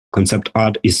concept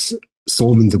art is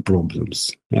solving the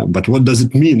problems. Yeah, but what does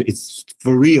it mean? It's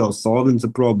for real solving the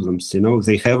problems. You know,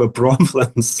 they have a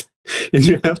problems, and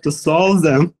you have to solve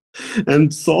them.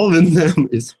 And solving them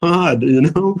is hard, you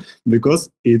know, because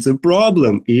it's a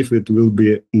problem. If it will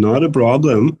be not a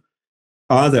problem,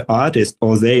 other artists,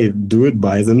 or they do it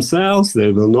by themselves,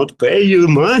 they will not pay you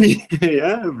money.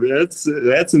 Yeah,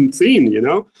 that's insane, you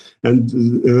know.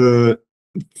 And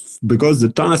because the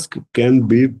task can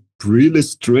be really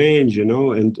strange, you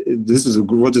know, and this is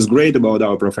what is great about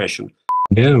our profession.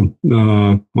 Yeah.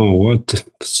 What to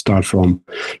start from?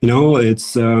 You know,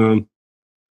 it's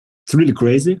really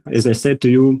crazy. As I said to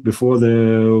you before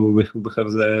we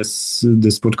have this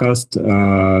podcast,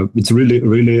 it's really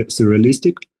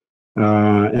surrealistic.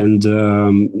 And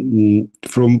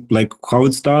from like how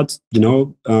it starts, you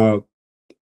know,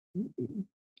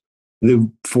 the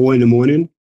 4 a.m,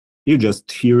 you're just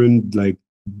hearing like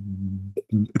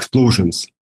explosions.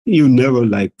 You never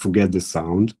like forget the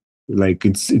sound. Like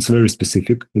it's very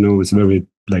specific, you know. It's very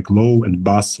like low and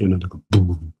bass, you know, like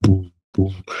boom, boom,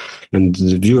 boom, and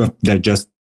you are just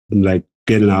like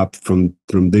getting up from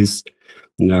this.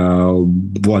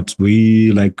 What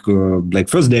we like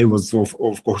first day was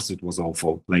of course it was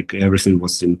awful. Like everything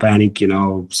was in panic, you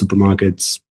know.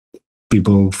 Supermarkets,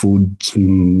 people, food,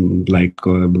 like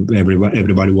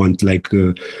everybody want like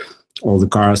all the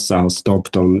cars are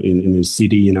stopped in the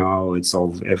city, you know. It's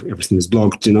all everything is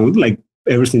blocked, you know, like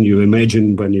everything you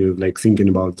imagine when you're like thinking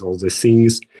about all the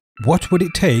things. What would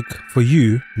it take for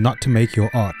you not to make your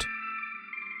art?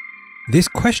 This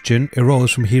question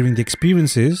arose from hearing the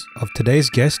experiences of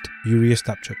today's guest, Yury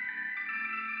Ostapchuk.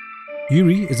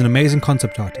 Yury is an amazing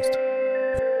concept artist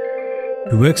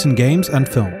who works in games and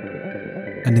film.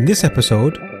 And in this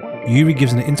episode, Yury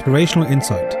gives an inspirational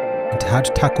insight into how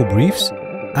to tackle briefs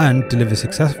and deliver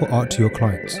successful art to your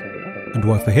clients, and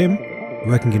why for him,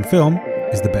 working in film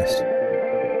is the best.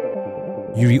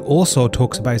 Yury also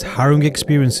talks about his harrowing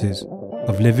experiences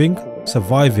of living,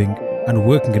 surviving, and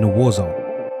working in a war zone,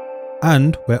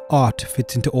 and where art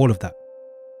fits into all of that.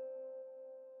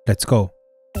 Let's go.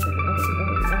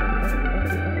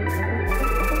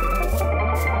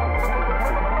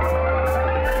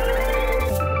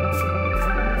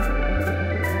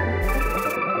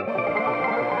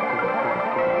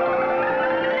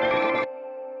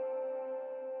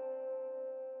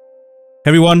 Hey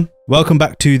everyone, welcome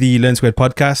back to the Learn Squared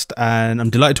podcast, and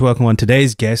I'm delighted to welcome on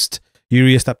today's guest,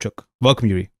 Yury Ostapchuk. Welcome,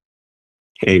 Yury.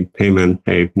 Hey man.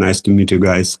 Hey, nice to meet you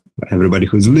guys. Everybody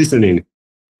who's listening.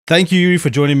 Thank you, Yury, for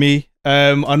joining me.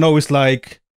 I know it's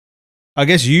like, I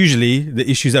guess usually the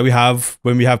issues that we have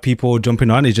when we have people jumping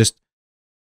on is just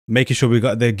making sure we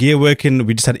got the gear working.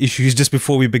 We just had issues just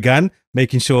before we began,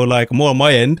 making sure like more on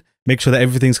my end, make sure that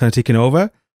everything's kind of ticking over.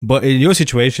 But in your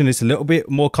situation, it's a little bit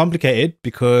more complicated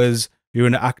because you're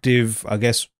in an active, I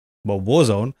guess, war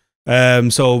zone.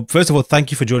 So first of all, thank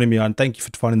you for joining me on. Thank you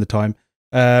for finding the time.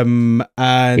 And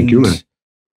thank you, man.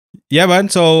 Yeah, man.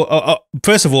 So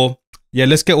first of all, yeah,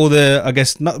 let's get all the, I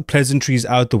guess, not pleasantries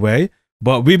out the way,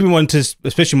 but we've been wanting to,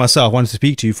 especially myself, wanted to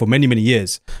speak to you for many, many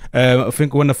years. I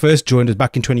think when I first joined was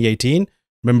back in 2018.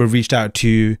 Remember, reached out to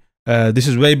you. This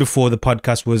is way before the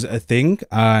podcast was a thing,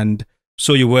 and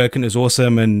saw your work, and it was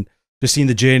awesome. And just seeing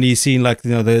the journey, seeing like, you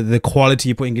know, the quality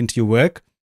you're putting into your work.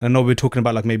 I know we're talking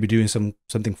about like maybe doing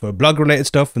something for blog related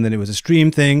stuff, and then it was a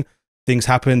stream thing. Things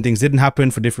happened, things didn't happen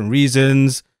for different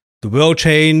reasons. The world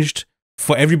changed.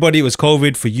 For everybody, it was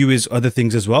COVID. For you, is other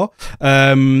things as well.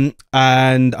 And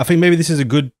I think maybe this is a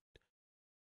good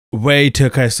way to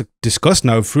kind of discuss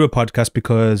now through a podcast,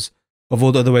 because of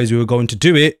all the other ways we were going to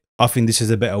do it. I think this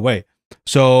is a better way.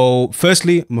 So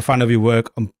firstly, I'm a fan of your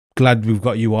work. I'm glad we've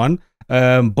got you on.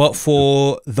 But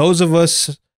for those of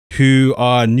us who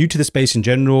are new to the space in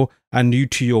general and new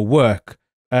to your work,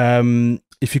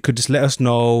 if you could just let us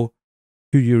know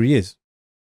who Yury is.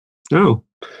 Oh,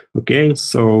 okay.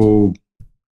 So,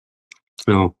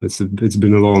 it's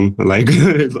been a long, like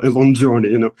a long journey,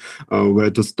 you know, where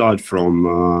to start from.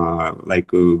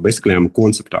 Basically, I'm a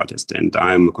concept artist, and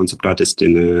I'm a concept artist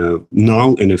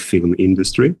now in a film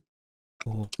industry.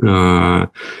 Cool.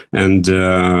 And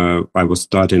I was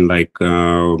starting like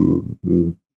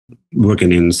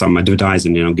working in some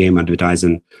advertising, you know, game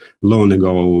advertising long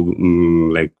ago,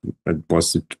 like it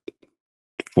was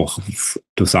for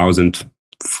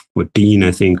 2014,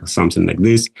 I think, something like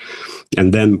this.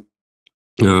 And then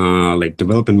like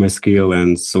developing my skill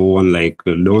and so on, like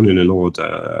learning a lot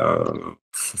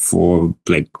for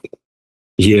like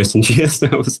years and years.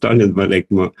 I was started by like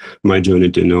my journey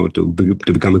to, you know, to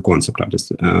become a concept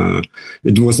artist.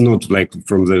 It was not like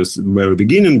from the very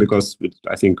beginning, because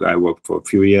I think I worked for a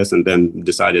few years and then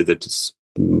decided that it's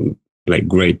like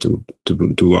great to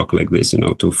work like this,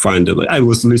 to find it. I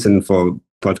was listening for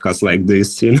podcasts like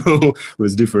this,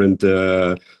 with different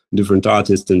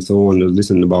artists and so on,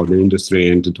 listen about the industry,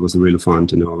 and it was really fun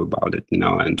to know about it,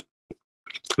 and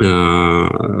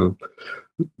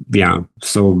yeah,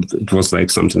 so it was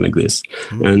like something like this.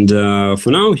 And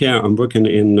for now, I'm working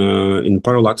in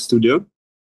Parallax Studio,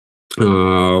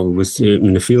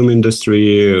 in the film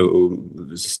industry.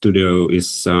 The studio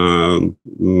is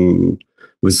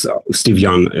with Steve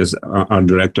Young as art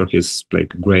director. He's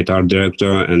like a great art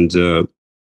director, and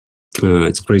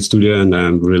it's a great studio, and I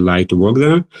really like to work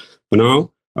there for now.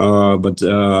 But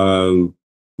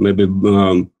maybe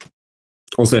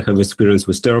also I have experience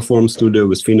with Terraform Studio,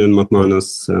 with Finn and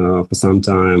Matmanos for some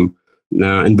time.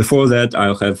 And before that,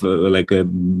 I have like a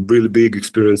really big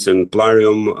experience in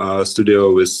Plarium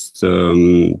Studio, with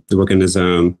working as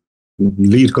a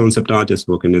lead concept artist,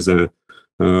 working as a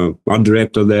art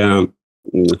director there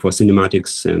for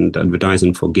cinematics and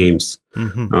advertising for games.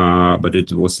 But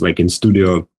it was like in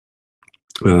studio,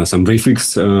 some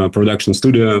VFX production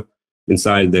studio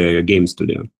inside the game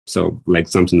studio. So like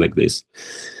something like this.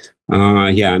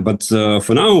 But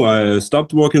for now, I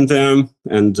stopped working there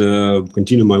and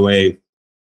continue my way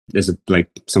as like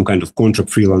some kind of contract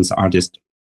freelance artist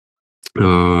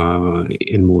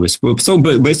in movies. So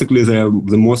basically,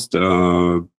 the most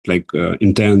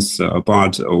intense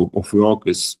part of work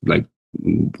is like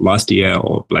last year,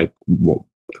 or like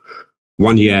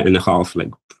 1 year and a half,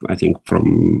 like I think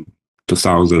from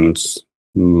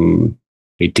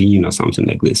 2018 or something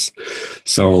like this.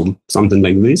 So something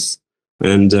like this.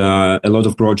 And a lot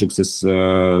of projects is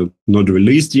not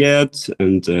released yet,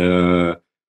 and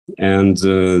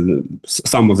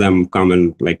some of them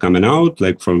coming out,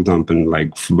 like for example, like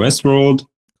Westworld,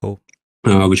 cool.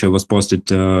 Which I was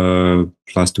posted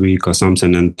last week or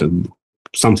something, and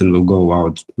something will go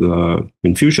out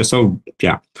in future. So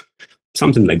yeah,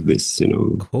 something like this,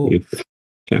 Cool.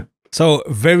 So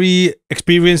very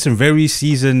experienced and very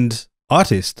seasoned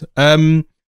artist.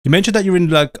 You mentioned that you're in,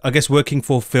 like, I guess, working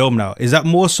for film now. Is that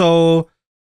more so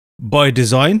by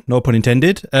design, no pun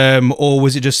intended, or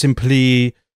was it just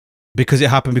simply because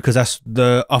it happened because that's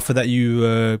the offer that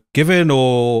you given,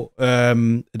 or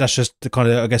that's just the kind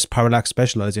of, I guess, Parallax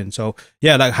specialize in? So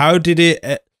yeah, like how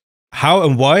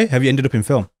and why have you ended up in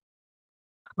film?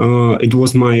 It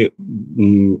was my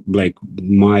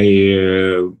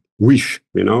wish,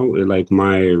 like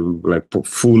my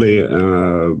fully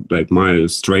my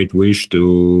straight wish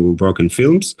to work in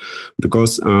films,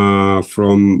 because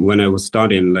from when I was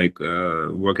studying,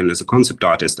 working as a concept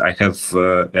artist, I have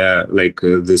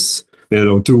this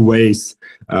two ways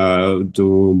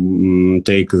to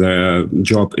take the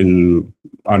job in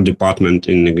art department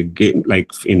in a game,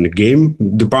 like in the game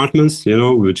departments,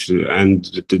 and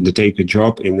to take a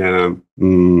job in a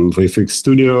VFX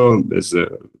studio as a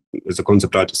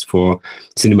concept artist for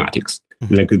cinematics.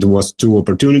 Mm-hmm. Like it was two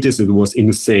opportunities. It was in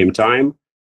the same time,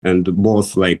 and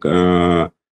both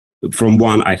from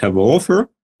one I have an offer,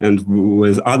 and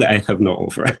with other I have no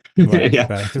offer. Right, yeah.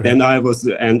 Right. And I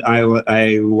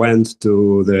went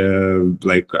to the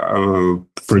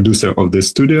producer of the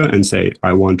studio and say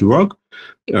I want to work,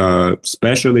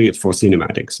 especially for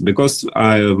cinematics, because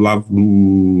I love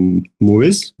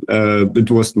movies. It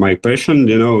was my passion,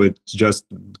 it's just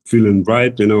feeling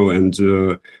right, and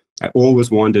I always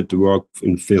wanted to work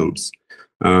in films.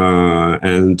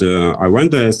 And I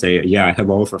went there and say, yeah, I have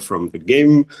an offer from the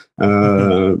game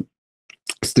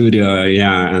studio,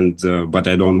 and but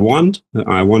I don't want.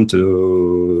 I want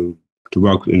to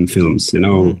work in films,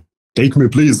 Take me,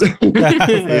 please.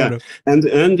 yeah. And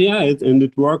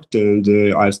it worked, and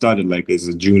I started like as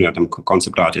a junior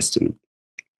concept artist in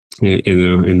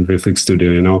VFX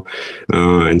studio,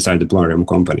 inside the Plarium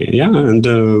company. Yeah, and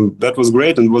that was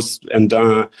great, and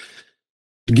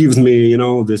gives me,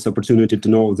 this opportunity to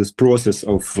know this process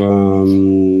of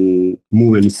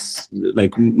moving,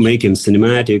 like making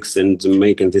cinematics and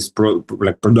making this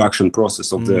production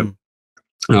process of the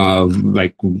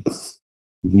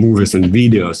movies and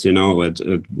videos,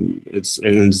 it's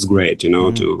great,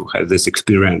 to have this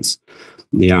experience.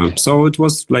 Yeah, so it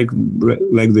was like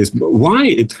this. Why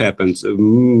it happened?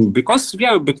 Because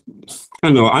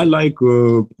I like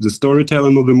the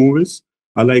storytelling of the movies.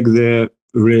 I like the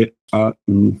how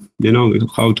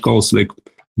it calls, like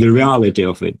the reality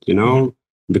of it,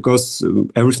 because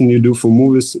everything you do for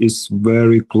movies is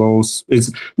very close. It's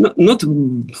not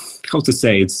how to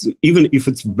say, it's even if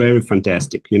it's very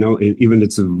fantastic, even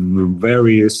it's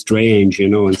very strange,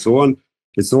 and so on,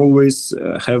 it's always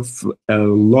have a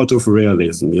lot of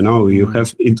realism, you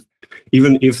have it.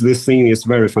 even if this thing is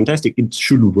very fantastic, it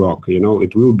should work.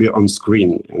 It will be on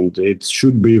screen, and it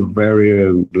should be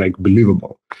very like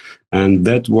believable. And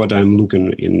that's what I'm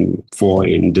looking for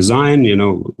in design.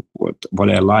 What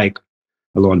I like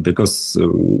a lot, because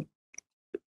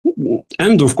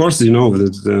and of course,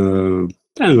 that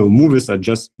I don't know, movies are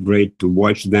just great to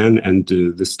watch then, and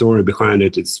the story behind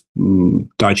it is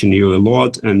touching you a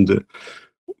lot. And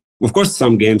of course,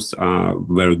 some games are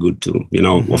very good too.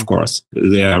 Of course,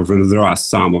 there are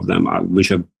some of them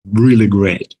which are really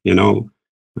great. But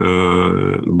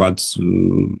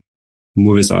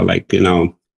movies are like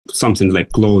something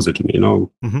like closer to me.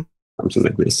 Something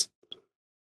like this.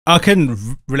 I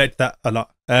can relate to that a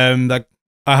lot. Like,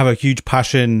 I have a huge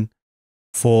passion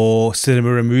for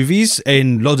cinema and movies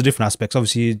in lots of different aspects.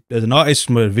 Obviously, as an artist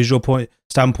from a visual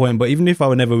standpoint, but even if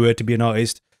I never were to be an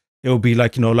artist, it would be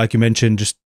like, like you mentioned,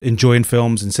 just enjoying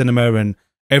films and cinema and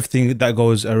everything that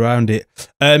goes around it.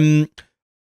 And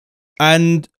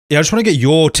yeah, I just want to get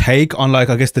your take on, like,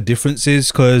 I guess the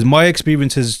differences, because my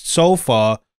experience has so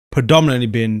far predominantly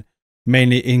been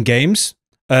mainly in games.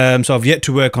 So I've yet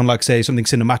to work on, like, say, something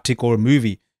cinematic or a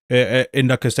movie in,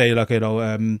 like, say, like,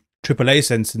 AAA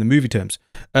sense in the movie terms.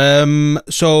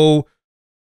 So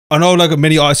I know, like,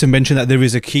 many artists have mentioned that there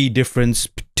is a key difference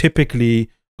typically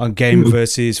on game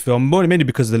versus film, mainly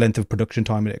because of the length of production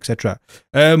time, etc.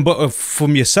 But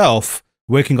from yourself,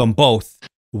 working on both,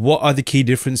 what are the key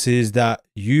differences that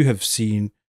you have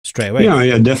seen straight away?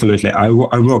 Yeah, definitely. I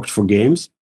worked for games,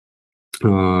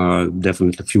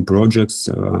 definitely a few projects,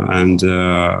 and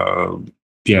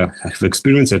yeah, I've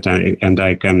experienced it, and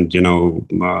I can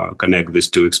connect this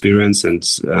to experience and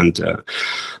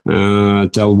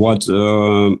tell what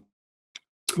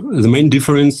the main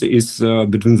difference is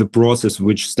between the process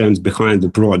which stands behind the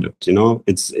product.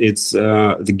 It's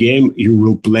the game you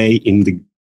will play in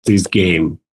this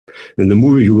game. In the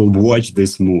movie, you will watch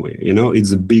this movie.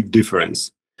 It's a big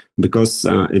difference, because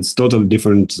it's totally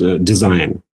different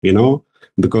design.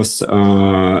 Because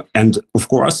and of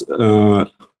course,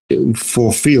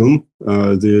 for film,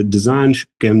 the design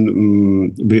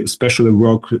can be especially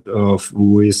work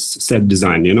with set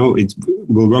design. It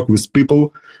will work with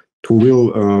people who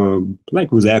will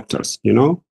like with actors.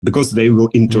 Because they will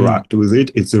interact with it.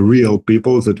 It's a real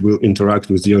people that will interact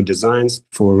with your designs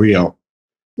for real.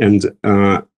 And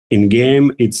in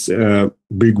game, it's a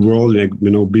big world, like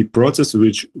big process,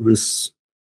 which with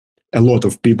a lot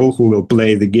of people who will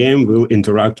play the game will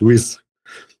interact with,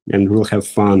 and will have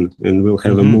fun, and will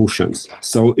have emotions.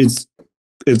 So it's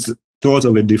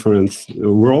totally different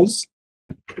worlds,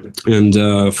 and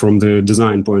from the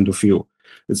design point of view,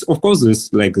 it's of course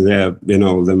this like the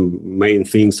main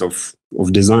things of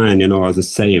design are the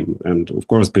same. And of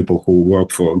course, people who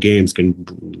work for games can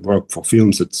work for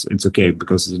films. It's okay,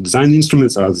 because the design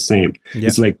instruments are the same.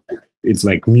 It's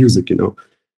like music.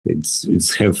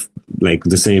 It's have like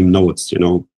the same notes,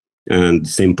 and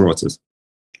same process.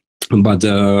 But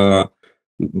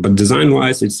design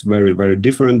wise, it's very, very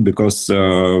different, because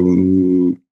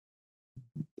the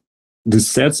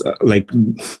sets like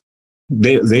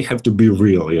they have to be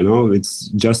real. It's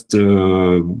just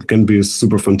can be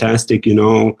super fantastic. They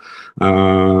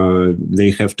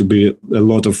have to be a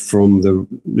lot of from the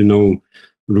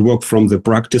work from the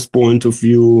practice point of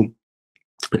view.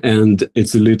 And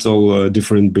it's a little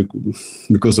different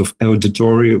because of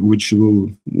auditory, which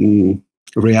will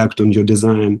react on your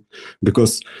design,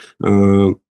 because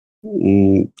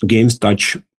games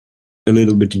touch a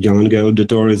little bit younger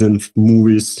auditory than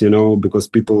movies, because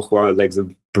people who are like the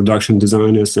production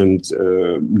designers and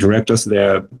directors,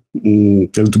 they're a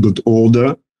little bit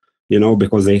older,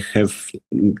 because they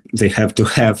have to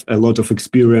have a lot of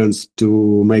experience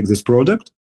to make this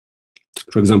product.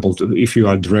 For example, if you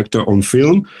are a director on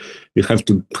film, you have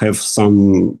to have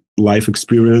some life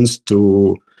experience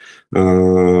to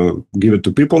give it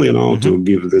to people, to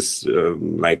give this,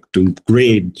 like to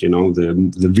create,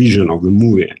 the vision of the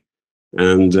movie.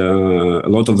 And a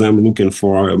lot of them looking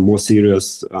for more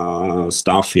serious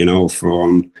stuff,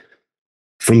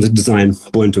 from the design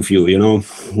point of view,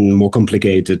 more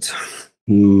complicated,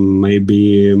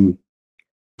 maybe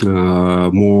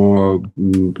more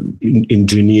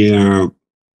engineer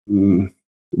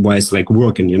wise, like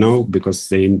working, because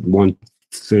they want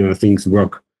things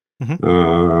work.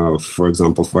 For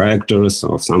example, for actors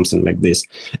or something like this.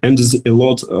 And there's a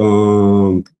lot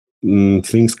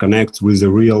things connect with the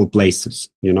real places,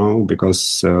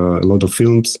 because a lot of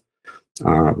films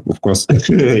of course,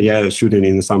 shooting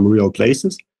in some real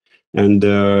places. And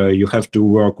you have to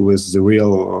work with the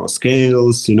real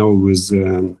scales, with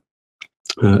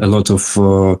a lot of,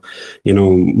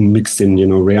 mixing,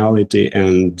 reality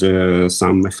and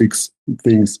some fixed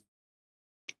things.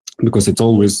 because it's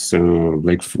always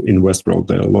like in Westworld,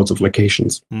 there are lots of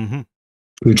locations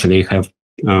which they have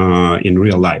in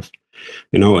real life,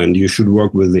 and you should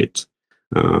work with it.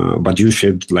 But you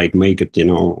should like make it,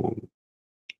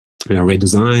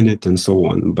 redesign it and so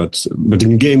on. But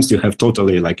in games, you have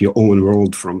totally like your own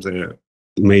world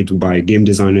made by game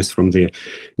designers from the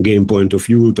game point of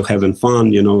view, to having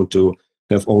fun, to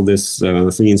have all these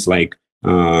things like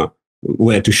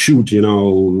where to shoot,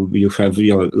 you have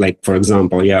like, for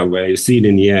example, where you're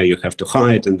sitting, you have to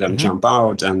hide and then jump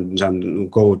out and then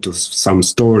go to some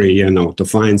story, to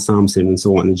find something and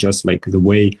so on. It's just like the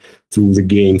way through the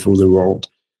game, through the world.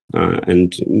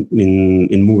 And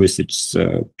in movies, it's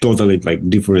totally like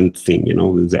different thing,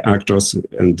 the actors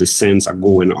and the scenes are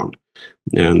going on,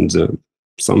 and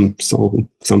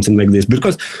something like this.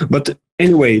 But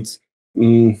anyway, it's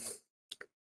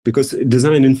because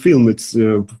design in film, it's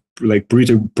like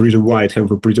pretty wide,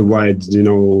 have a pretty wide,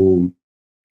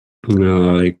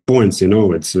 like points,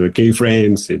 it's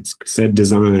keyframes, it's set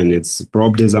design, it's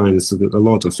prop design, it's a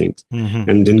lot of things.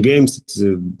 And in games, it's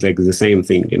like the same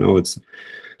thing, it's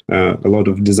a lot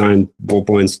of design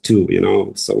points too,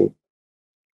 so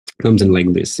something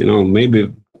like this,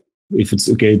 maybe if it's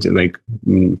okay to like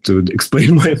to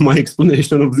explain my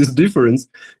explanation of this difference,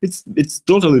 it's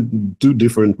totally two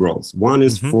different roles. One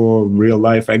is for real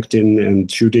life acting and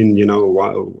shooting,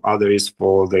 while other is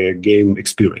for the game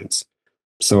experience.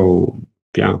 So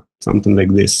something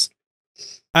like this.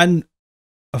 And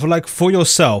for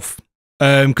yourself,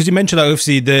 because you mentioned that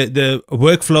obviously the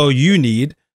workflow you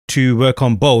need to work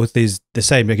on both is the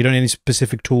same. Like you don't need any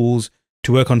specific tools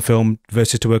to work on film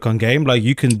versus to work on game. Like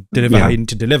you can deliver how you need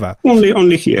to deliver.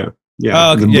 Only here.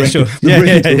 Yeah. Okay. Sure.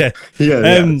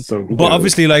 Yeah. So, but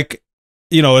obviously, like,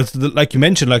 like you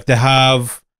mentioned, like they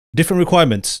have different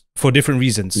requirements for different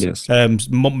reasons. Yes.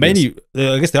 Many,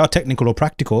 I guess they are technical or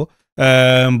practical.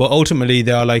 But ultimately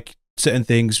there are like certain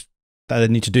things that they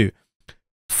need to do.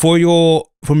 From your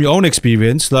own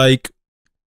experience, like,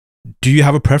 do you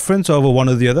have a preference over one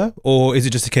or the other? Or is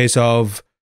it just a case of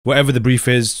whatever the brief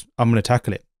is, I'm going to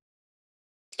tackle it?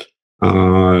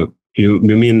 You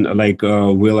mean like,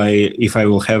 will I, if I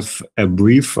will have a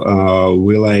brief,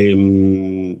 will I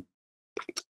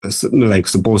like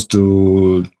supposed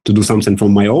to do something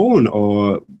from my own,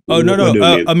 or? Oh,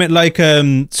 no. I meant like,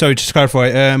 sorry, just to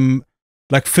clarify,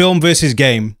 like film versus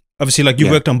game. Obviously, like you've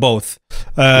worked on both.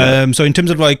 So in terms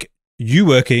of like you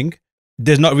working,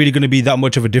 there's not really going to be that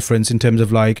much of a difference in terms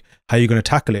of like how you're going to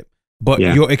tackle it. But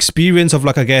your experience of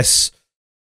like, I guess,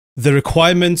 the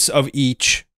requirements of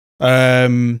each,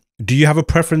 do you have a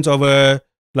preference over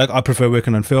like, I prefer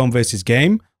working on film versus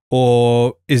game,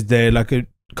 or is there like a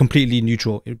completely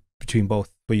neutral between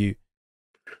both for you?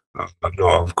 No,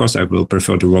 of course I will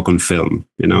prefer to work on film,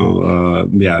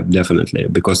 definitely,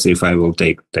 because if I will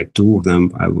take two of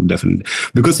them, I will definitely,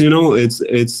 because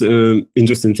it's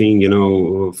interesting thing,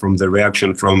 from the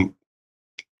reaction from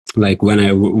like when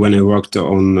I worked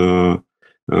on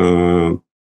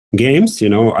games,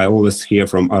 I always hear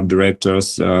from art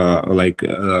directors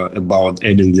about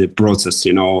adding the process,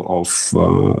 of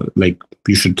like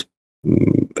you should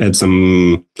add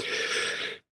some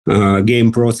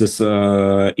game process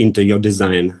into your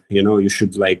design. You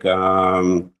should like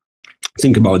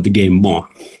think about the game more.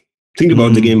 Think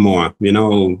about the game more. We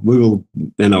will,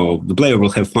 the player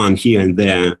will have fun here and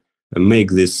there, and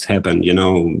make this happen.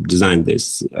 Design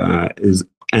this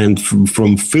and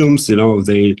from films,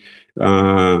 they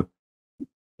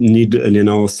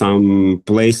need some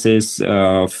places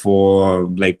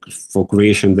for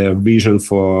creation their vision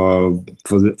for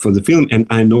the film, and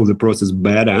I know the process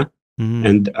better.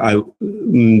 And I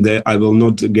will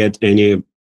not get any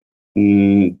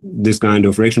this kind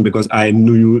of reaction because I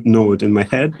know it in my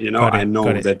head. I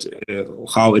know that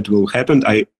how it will happen.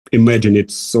 I imagine it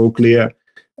so clear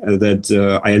that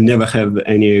I never have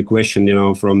any question.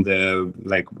 From the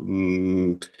like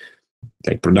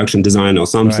production design or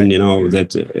something.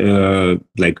 That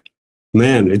like,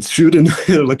 man, it's shooting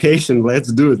location.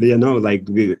 Let's do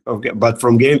it. Okay. But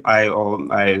from game, I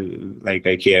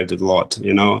cared a lot.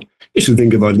 You should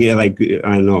think about I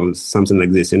don't know, something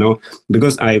like this.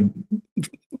 Because I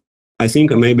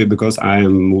think maybe because I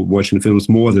am watching films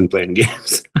more than playing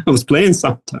games. I was playing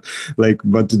sometimes,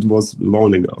 but it was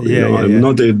long ago. I'm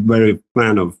not a very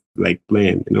fan of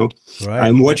playing. Right.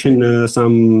 I'm watching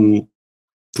some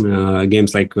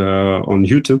games on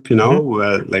YouTube,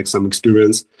 where some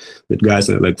experience that guys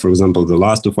are for example, The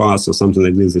Last of Us or something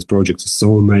like this. This project is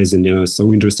so amazing, it's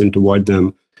so interesting to watch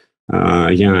them.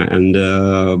 Yeah, and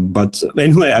but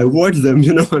anyway, I watch them.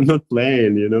 I'm not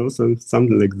playing.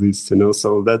 Something like this.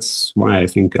 So that's why I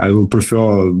think I will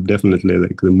prefer definitely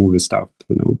like the movie stuff.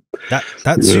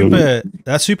 That's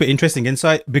super interesting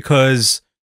insight, because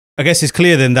I guess it's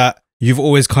clear then that you've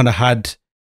always kind of had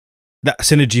that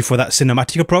synergy for that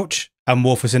cinematic approach and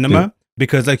more for cinema, Yeah.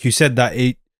 because like you said, that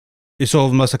it's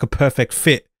almost like a perfect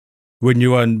fit when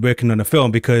you are working on a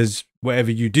film, because whatever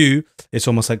you do, it's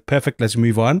almost like perfect, let's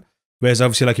move on. Whereas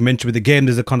obviously, like you mentioned with the game,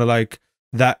 there's a kind of like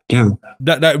that Yeah.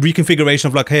 that reconfiguration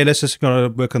of like, hey, let's just kind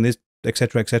of work on this,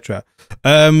 etc., etc.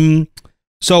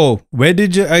 So where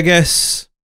did you, I guess,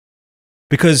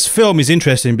 because film is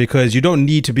interesting because you don't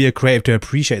need to be a creative to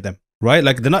appreciate them, right?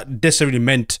 Like they're not necessarily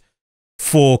meant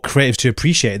for creatives to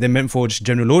appreciate. They're meant for just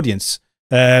general audience.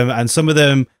 And some of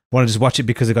them want to just watch it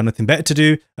because they've got nothing better to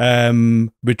do,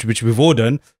 which we've all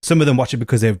done. Some of them watch it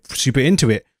because they're super into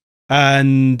it.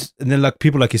 And then like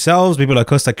people like yourselves, people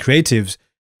like us, like creatives,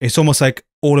 it's almost like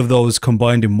all of those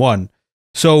combined in one.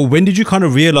 So when did you kind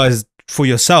of realize for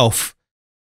yourself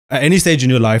at any stage in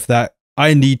your life that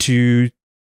I need to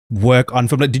work on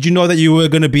film? Like, did you know that you were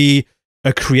going to be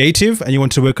a creative and you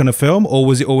wanted to work on a film? Or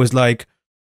was it always like,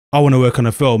 I want to work on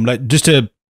a film? Like, just to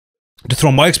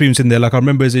throw my experience in there, like I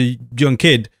remember as a young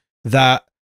kid that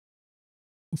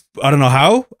I don't know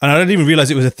how, and I didn't even realize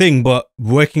it was a thing, but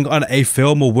working on a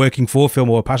film or working for film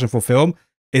or a passion for film,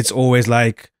 it's always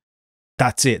like,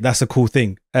 that's it. That's a cool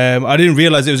thing. I didn't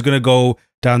realize it was going to go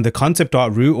down the concept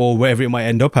art route or wherever it might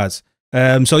end up as.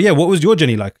 So yeah, what was your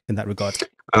journey like in that regard?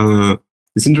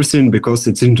 It's interesting because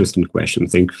it's an interesting question.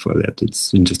 Thank you for that.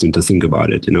 It's interesting to think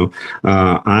about it.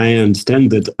 I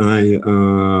understand that I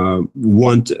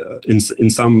want in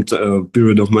some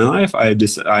period of my life, I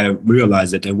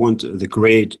realized that I want to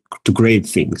create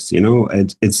things.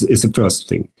 It's the first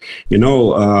thing.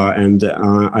 And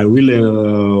I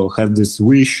really have this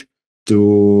wish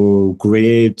to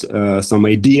create some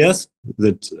ideas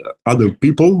that other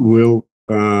people will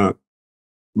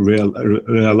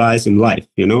realize in life,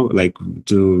 like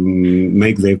to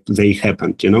make they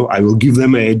happen. I will give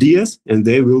them ideas and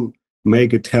they will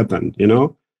make it happen.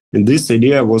 And this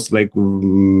idea was like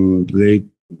they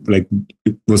like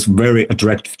it was very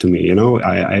attractive to me.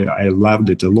 I loved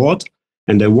it a lot,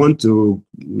 and I want to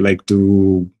like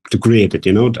to create it.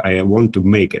 I want to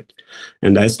make it,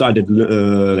 and I started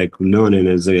like learning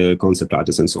as a concept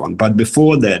artist and so on. But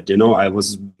before that, I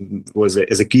was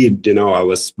as a kid, I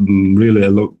was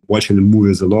really watching the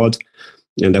movies a lot,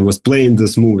 and I was playing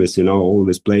these movies,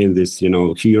 always playing this,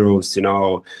 heroes,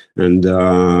 and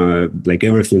like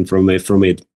everything from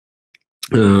it.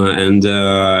 And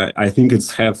I think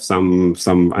it's have some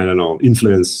I don't know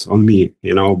influence on me,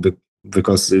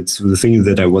 because it's the thing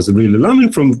that I was really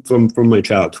loving from my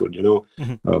childhood,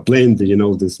 playing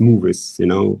these movies,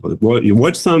 you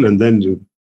watch some and then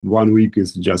 1 week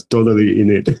is just totally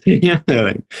in it. Yeah,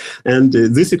 and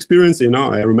this experience,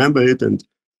 I remember it, and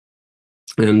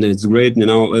it's great,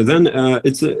 then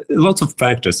it's lots of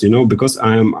factors, because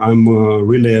I'm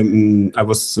really I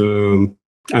was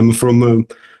I'm from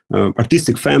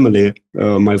artistic family.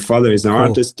 My father is an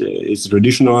artist, is a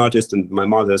traditional artist, and my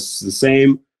mother's the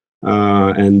same.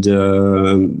 And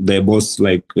they both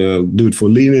like do it for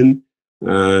living,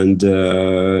 and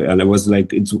I was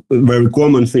like, it's a very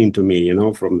common thing to me,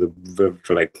 from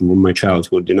my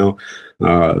childhood,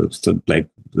 so like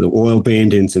the oil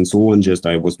paintings and so on. Just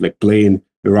I was like playing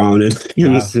around it.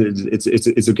 Wow.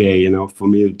 It's okay, for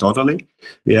me totally.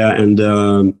 Yeah, and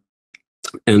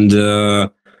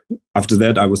after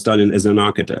that, I was studying as an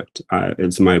architect.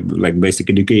 It's my like basic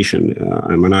education.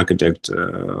 I'm an architect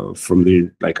from the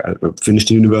I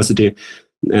finished university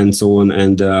and so on.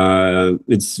 And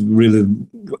it's really,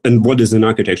 and what is an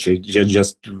architecture?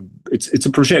 Just it's a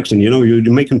projection.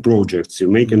 You're making projects. You're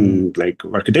making like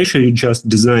architecture. You're just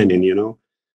designing.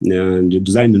 And you're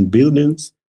designing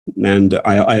buildings. And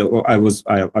I was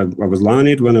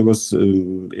learning it when I was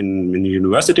in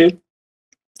university.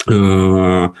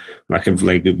 I have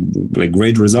like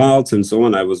great results and so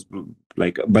on. I was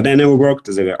like, but I never worked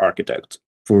as an architect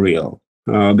for real,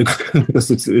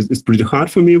 because it's pretty hard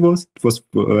for me. It was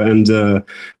and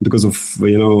because of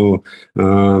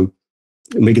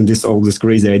making all these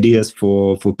crazy ideas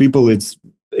for people. It's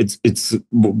I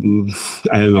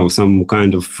don't know, some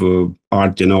kind of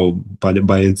art,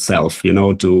 by itself,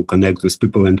 to connect with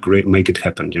people and make it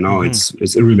happen.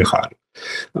 It's really hard.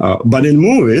 But in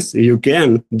movies, you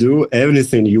can do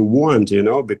everything you want,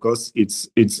 because it's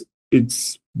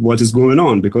what is going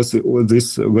on. Because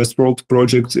this Westworld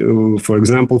project, for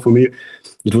example, for me,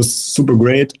 it was super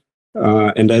great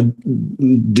and I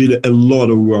did a lot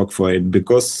of work for it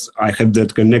because I had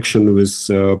that connection with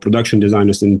production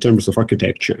designers in terms of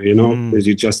architecture. You know, as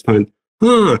you just find,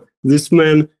 this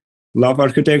man love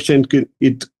architecture and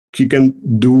he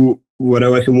can do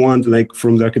whatever he wants, like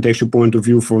from the architecture point of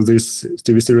view for this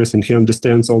TV series, and he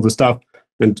understands all the stuff.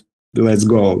 And let's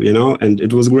go, you know. And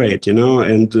it was great, you know.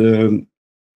 And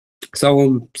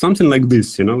so something like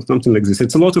this, you know, something like this.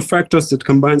 It's a lot of factors that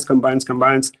combines,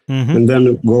 and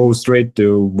then go straight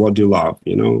to what you love,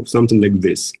 you know, something like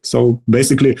this. So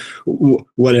basically,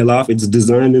 what I love, it's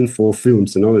designing for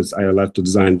films, you know. I love to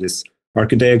design this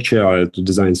architecture, I love to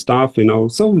design stuff, you know.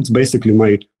 So it's basically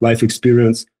my life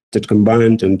experience that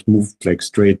combined and moved like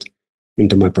straight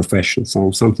into my profession.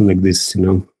 So something like this, you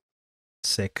know.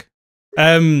 Sick.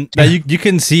 Now you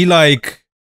can see like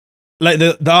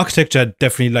the architecture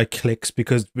definitely like clicks,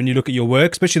 because when you look at your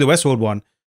work, especially the Westworld one,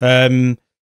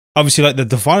 obviously like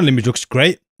the final image looks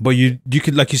great, but you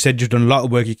could, like you said, you've done a lot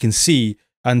of work. You can see,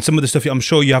 and some of the stuff, I'm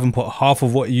sure you haven't put half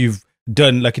of what you've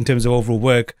done like in terms of overall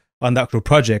work on that actual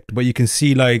project, but you can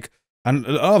see like, and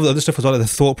a lot of the other stuff as well, like the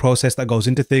thought process that goes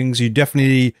into things. You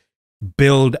definitely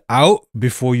build out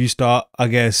before you start, I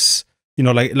guess, you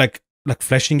know, like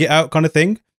fleshing it out kind of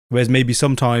thing. Whereas maybe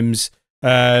sometimes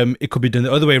it could be done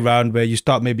the other way around, where you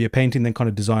start maybe a painting, then kind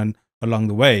of design along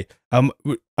the way. Am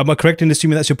I correct in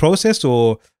assuming that's your process,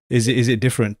 or is it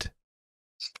different?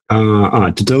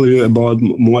 To tell you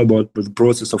more about the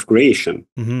process of creation,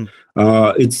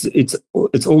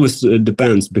 it's always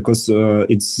depends, because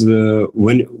it's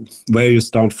where you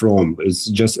start from. It's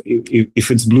just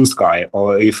if it's blue sky,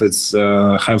 or if it's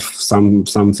have some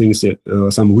things,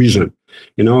 some vision.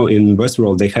 You know, in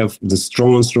Westworld they have the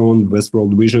strong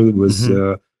Westworld vision with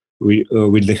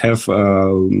they have.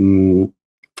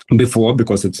 Before,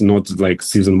 because it's not like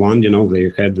season 1, you know,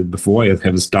 they had it before. It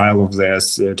had the style of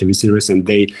this TV series, and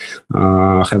they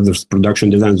have this production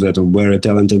designs that are very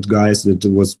talented guys. That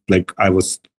was like, I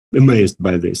was amazed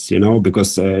by this, you know,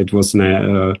 because it was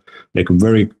like a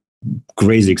very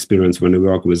crazy experience when you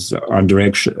work with art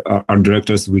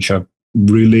directors, which are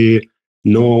really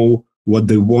know what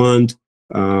they want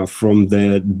from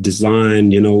the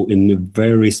design, you know, in a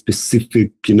very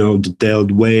specific, you know,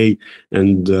 detailed way.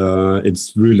 And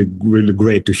it's really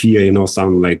great to hear, you know,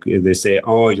 some like they say,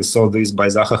 oh, you saw this by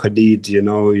Zaha Hadid, you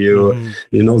know, you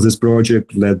know this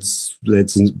project, let's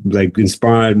like be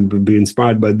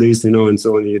inspired by this, you know, and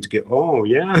so on. You get, oh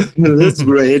yeah, that's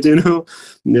great, you know.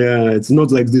 Yeah, it's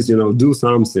not like this, you know, do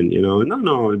something, you know.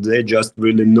 No, they just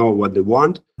really know what they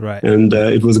want. Right. And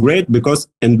it was great because,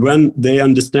 and when they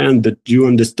understand that you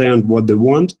understand what they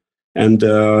want, and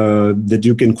that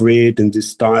you can create in this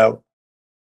style,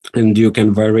 and you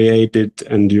can variate it,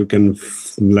 and you can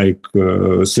like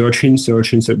searching,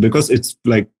 because it's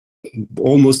like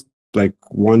almost like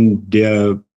one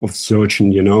day of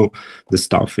searching, you know, the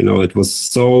stuff, you know. It was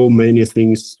so many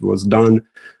things was done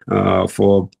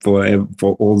for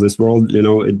all this world, you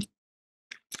know.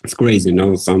 It's crazy, you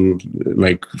know, some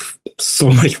like so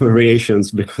much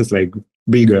variations, because like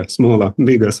bigger, smaller,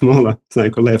 it's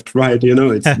like left, right, you know,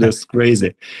 it's just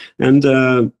crazy. And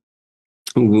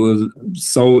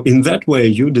so in that way,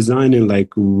 you designing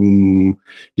like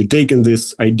you're taking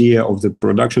this idea of the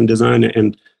production design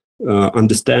and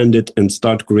understand it and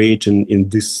start creating in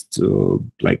this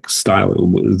like style,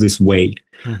 this way.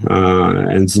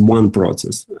 And it's one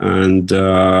process. And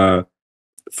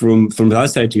from the other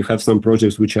side, you have some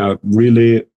projects which are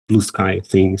really blue sky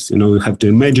things. You know, you have to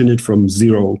imagine it from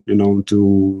zero, you know,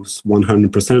 to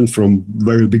 100% from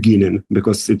very beginning,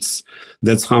 because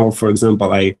that's how, for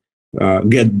example, I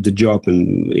get the job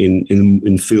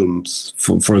in films.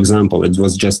 For example, it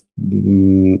was just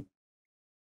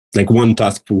like one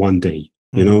task for one day.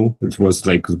 You know, it was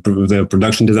like the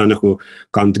production designer who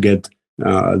can't get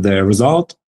the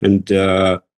result, and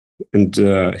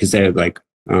he said like,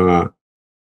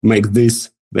 make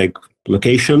this like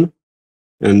location,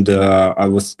 and I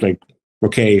was like,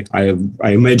 okay, I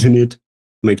imagine it,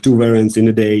 make 2 variants in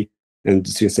a day, and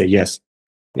she say yes,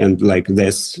 and like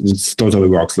this, it totally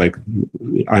works. Like,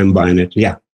 I'm buying it.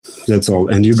 Yeah, that's all,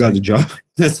 and you got the job.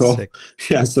 That's all. Sick.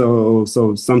 Yeah, so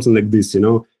something like this, you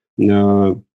know.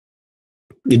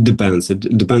 It depends. It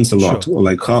depends a lot. Sure.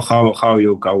 Like how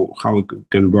you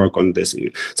can work on this.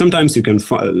 Sometimes you can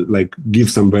like give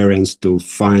some variants to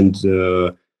find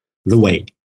the way.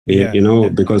 Yeah, you know,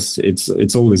 because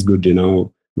it's always good. You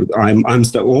know, I'm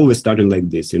always starting like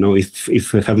this. You know,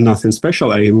 if I have nothing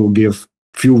special, I will give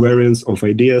few variants of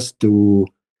ideas to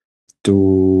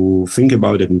think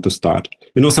about it and to start.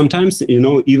 You know, sometimes, you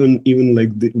know, even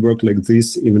like the work like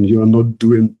this, even you are not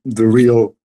doing the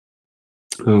real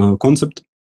concept.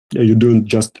 you're doing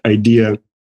just idea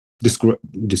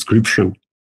description.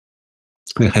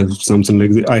 I have something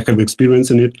like that. I have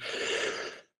experience in it.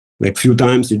 Like few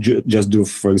times you just do,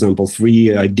 for example,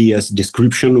 3 ideas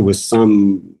description with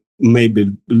some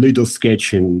maybe little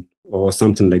sketching or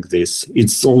something like this.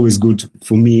 It's always good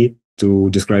for me to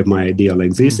describe my idea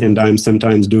like this. And I'm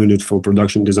sometimes doing it for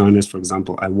production designers. For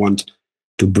example, I want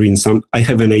to bring I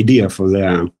have an idea for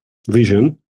their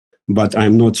vision, but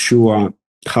I'm not sure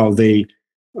how they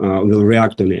will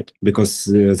react on it, because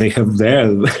they have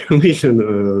their vision,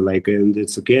 and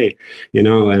it's okay,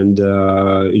 and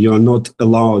you're not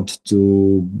allowed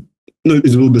to. No,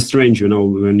 it will be strange,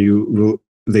 when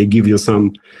they give you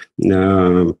some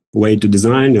way to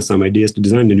design or some ideas to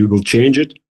design, and you will change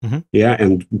it.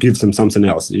 And give them something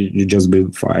else. You just be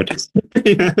fired.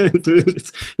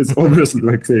 It's obvious,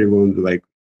 like they won't, like,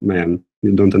 man,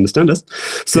 you don't understand us.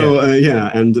 So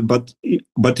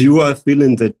but you are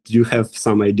feeling that you have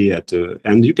some idea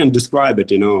and you can describe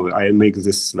it. I make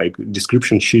this like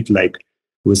description sheet, like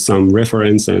with some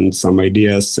reference and some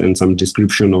ideas and some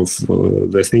description of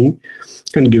the thing,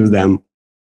 and give them.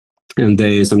 And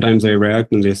sometimes they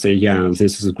react and they say, "Yeah,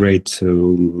 this is a great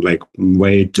like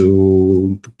way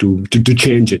to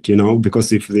change it,"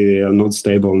 because if they are not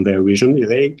stable in their vision,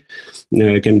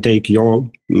 they can take your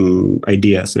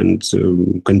ideas and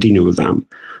continue with them.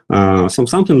 So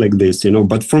something like this,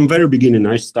 But from very beginning,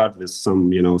 I start with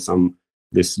some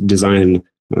this design,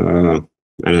 I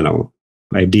don't know,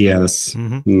 ideas,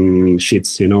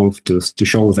 sheets, to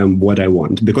show them what I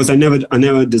want, because I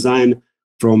never design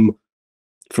from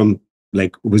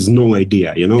like with no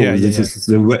idea, this is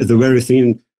the very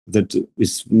thing that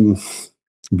is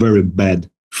very bad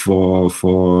for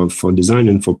design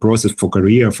and for process, for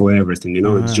career, for everything,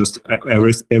 It's just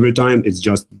every time it's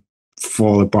just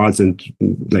fall apart and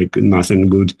like nothing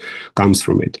good comes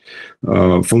from it.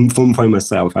 From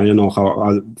myself, I don't know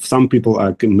how some people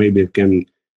maybe can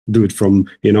do it from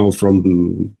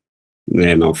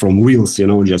from wheels,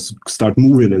 just start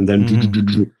moving and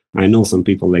then I know some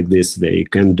people like this, they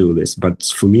can do this. But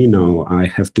for me now, I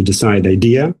have to decide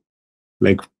idea.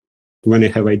 Like when I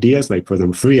have ideas, like for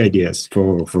example, 3 ideas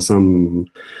for some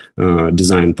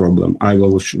design problem, I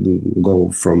will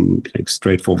go from like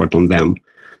straightforward on them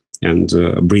and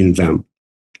bring them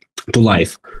to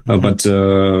life. But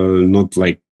not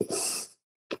like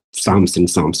something.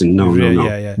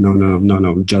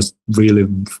 No. Just really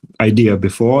idea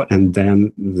before and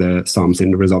then the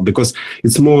something result, because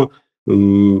it's more, I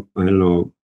don't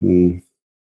know,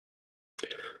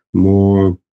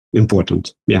 more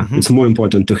important. It's more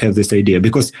important to have this idea,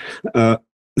 because the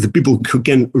people who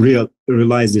can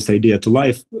realize this idea to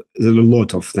life, there's a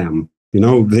lot of them.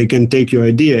 They can take your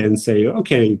idea and say,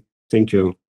 okay, thank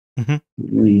you.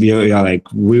 Like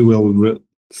we will,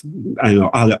 I know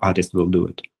other artists will do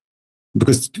it,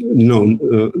 because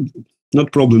not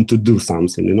problem to do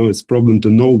something, it's problem to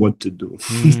know what to do.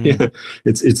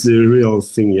 It's a real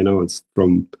thing, it's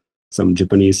from some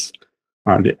Japanese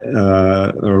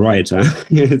writer.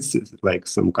 It's like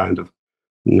some kind of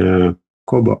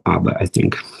Kobo Abe, I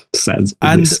think, says.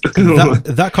 And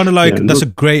that kind of like, that's a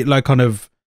great like kind of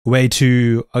way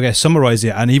to, I guess, summarize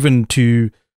it and even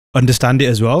to understand it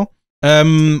as well.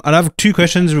 And I have 2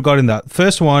 questions regarding that.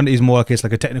 First one is more like, it's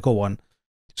like a technical one.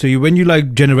 So when you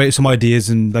like generate some ideas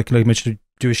and like you mentioned,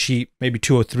 do a sheet, maybe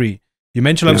 2 or 3. You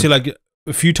mentioned obviously like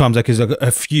a few times, like it's like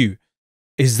a few.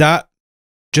 Is that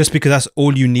just because that's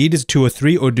all you need is 2 or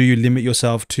 3, or do you limit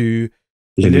yourself to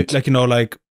like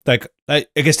I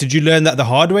guess, did you learn that the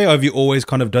hard way, or have you always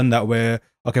kind of done that where,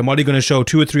 okay, I'm only going to show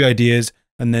 2 or 3 ideas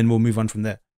and then we'll move on from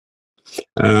there?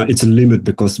 It's a limit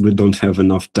because we don't have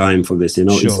enough time for this.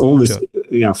 It's always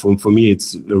for me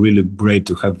it's really great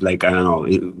to have, like, I don't know,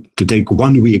 to take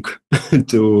 1 week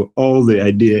to all the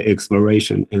idea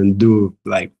exploration and do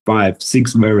like 5,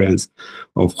 6 variants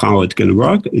of how it can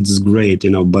work. It's great,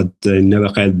 but I never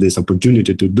had this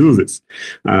opportunity to do this.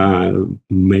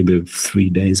 Maybe 3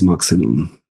 days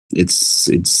maximum. It's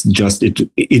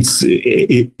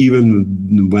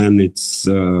even when it's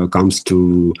comes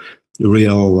to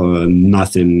real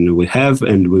nothing we have,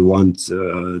 and we want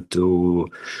to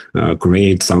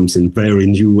create something very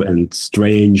new and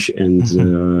strange, and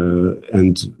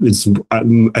it's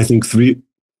I think 3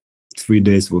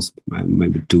 days was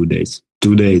maybe 2 days.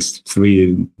 2 days,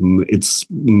 3. It's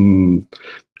on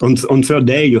third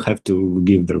day you have to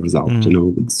give the result.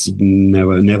 It's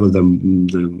never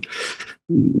the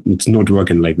it's not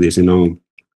working like this.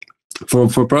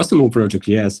 For personal project,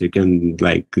 yes, you can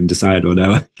like decide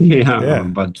whatever.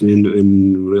 But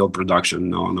in real production,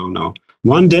 no.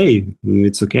 1 day,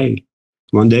 it's okay.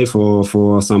 one day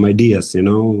for some ideas, you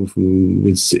know.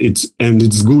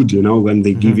 It's good, you know, when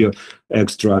they give you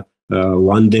extra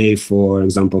one day, for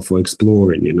example, for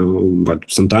exploring, you know. But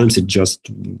sometimes it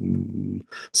just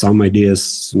some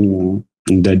ideas in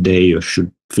that day you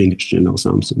should finish, you know,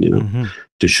 something, you know,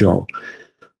 to show.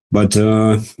 But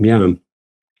yeah,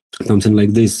 something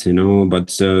like this, you know. But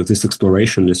this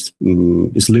exploration is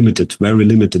limited, very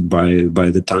limited by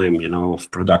the time, you know, of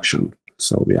production.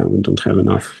 So yeah, we don't have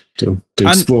enough to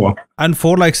explore. And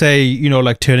for like, say, you know,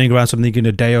 like turning around something in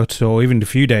a day or two, or even a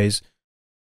few days,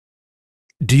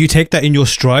 do you take that in your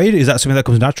stride? Is that something that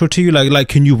comes natural to you? Like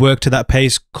can you work to that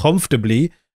pace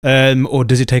comfortably, or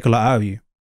does it take a lot out of you?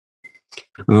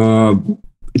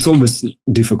 It's always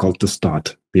difficult to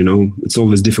start, you know. It's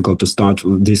always difficult to start.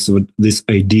 This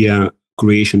idea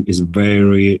creation is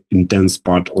very intense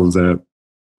part of the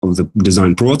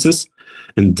design process,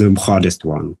 and the hardest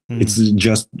one. It's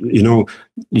just, you know,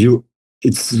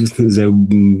 it's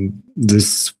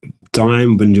this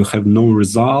time when you have no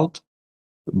result,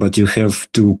 but you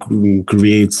have to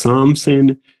create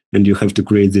something, and you have to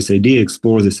create this idea,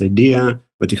 explore this idea,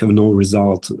 but you have no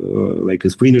result, like a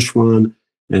finished one.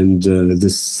 And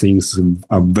these things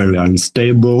are very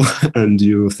unstable, and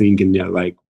you're thinking, yeah,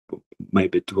 like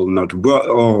maybe it will not work.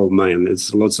 Oh man,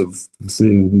 it's lots of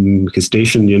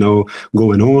hesitation, you know,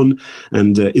 going on,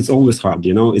 and it's always hard,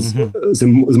 you know. It's the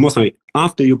most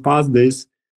after you pass this,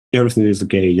 everything is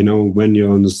okay, you know. When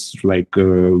you're on this like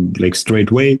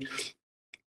straight way,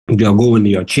 you're going,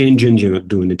 you're changing, you're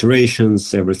doing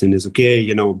iterations, everything is okay,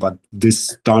 you know. But this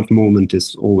start moment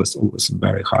is always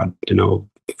very hard, you know,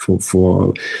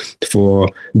 for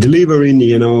delivering,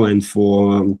 you know, and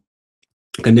for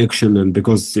connection, and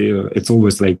because it's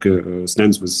always like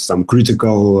stands with some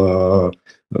critical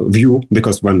view,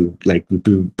 because when like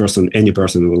any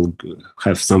person will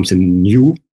have something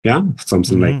new, yeah,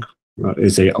 something like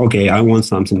say, okay, I want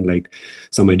something like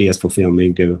some ideas for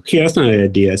filming. Here's my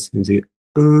ideas, and say,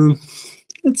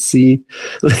 let's see,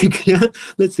 like, yeah,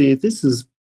 let's see, this is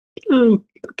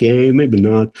okay, maybe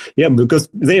not. Yeah, because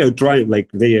they are trying, like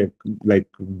they are like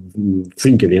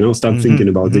thinking, you know, start thinking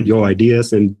about your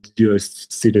ideas, and you're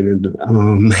sitting in,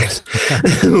 oh man,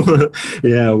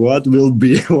 yeah, what will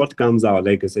be, what comes out?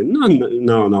 Like I said,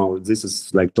 no, this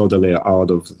is like totally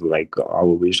out of like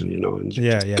our vision, you know. And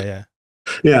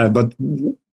yeah. But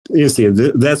you see,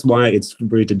 that's why it's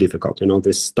pretty difficult, you know,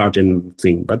 this starting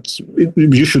thing. But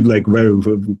you should like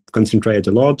concentrate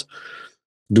a lot,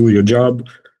 do your job.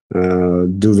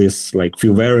 Do this like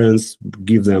few variants,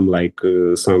 give them like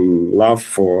some love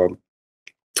for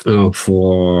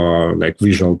like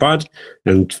visual part,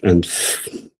 and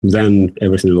then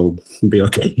everything will be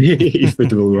okay if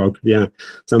it will work. Yeah,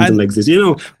 something like this. You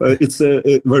know, it's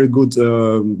a very good.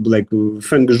 Like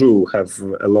Feng Zhu have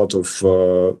a lot of,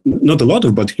 not a lot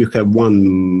of, but he have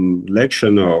one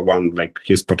lecture or one like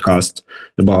his podcast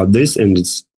about this, and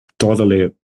it's totally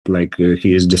like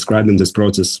he is describing this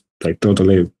process like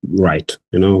totally right,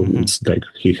 you know. It's like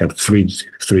he had three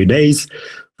days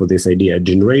for this idea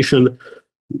generation.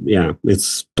 Yeah,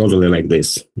 it's totally like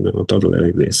this, you know, totally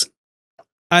like this.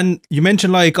 And you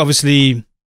mentioned like obviously,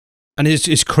 and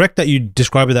it's correct that you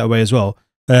describe it that way as well.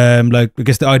 Like I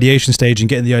guess the ideation stage and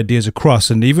getting the ideas across,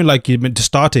 and even like you meant to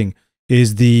starting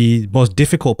is the most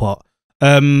difficult part.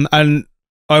 And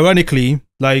ironically,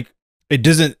 like it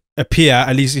doesn't appear,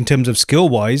 at least in terms of skill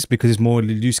wise, because it's more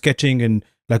loose sketching and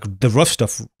like the rough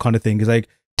stuff kind of thing, is like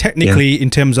technically in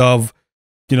terms of,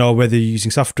 you know, whether you're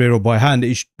using software or by hand,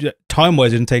 time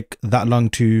wise it didn't take that long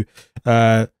to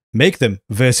make them,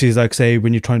 versus like say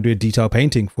when you're trying to do a detail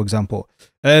painting, for example.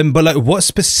 But like what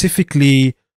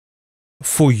specifically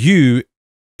for you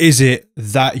is it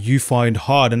that you find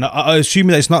hard? And I assume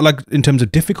that it's not like in terms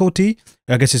of difficulty,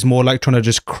 I guess it's more like trying to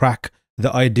just crack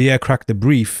the idea, crack the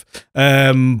brief.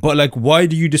 But like, why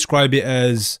do you describe it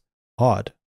as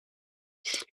hard?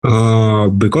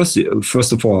 Because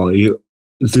first of all,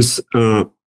 this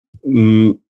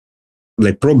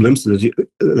like problems that you,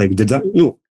 like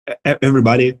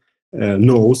everybody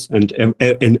knows, and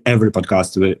in every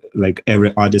podcast, like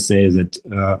every artist says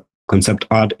that concept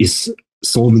art is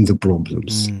solving the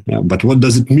problems. Yeah, but what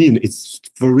does it mean? It's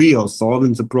for real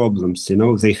solving the problems. You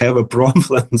know, they have a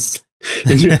problems,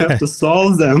 and you have to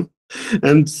solve them.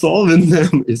 And solving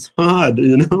them is hard,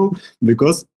 you know,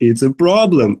 because it's a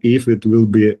problem. If it will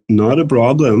be not a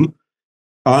problem,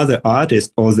 other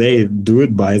artists, or they do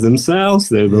it by themselves,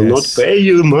 they will not pay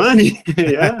you money.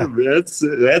 Yeah, that's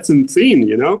insane,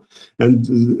 you know.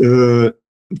 And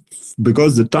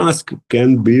because the task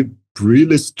can be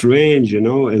really strange, you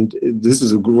know, and this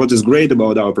is what is great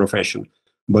about our profession.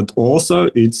 But also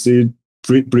it's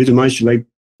pretty much like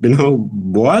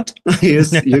what?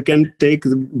 Yes, you can take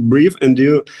the brief, and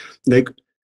you like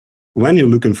when you're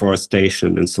looking for a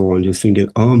station and so on, you're thinking,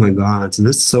 oh my God,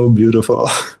 this is so beautiful.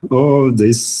 Oh,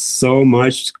 there's so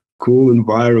much cool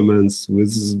environments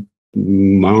with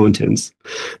mountains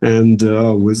and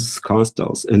with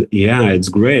castles. And yeah, it's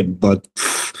great, but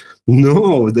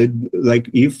no, they like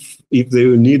if they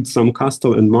need some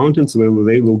castle and mountains, well,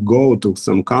 they will go to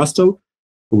some castle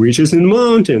which is in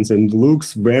mountains and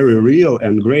looks very real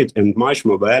and great and much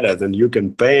more better than you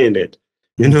can paint it,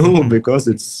 because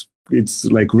it's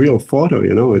like real photo,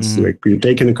 it's like you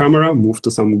take in a camera, move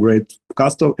to some great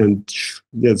castle, and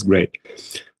that's great.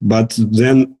 But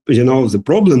then, the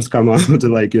problems come out,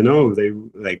 like, they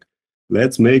like,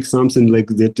 let's make something like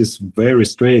that is very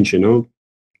strange, and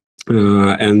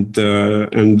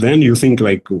then you think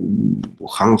like,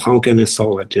 how can I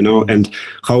solve it, and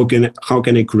how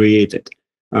can I create it?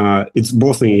 It's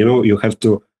both things, you have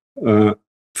to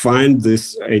find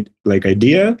this like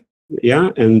idea, yeah,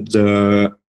 and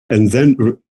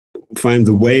then find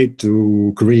the way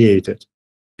to create it,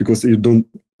 because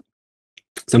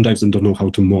sometimes you don't know how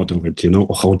to model it,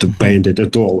 or how to paint it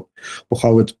at all, or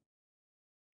how it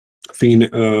thing,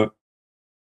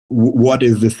 what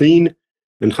is the thing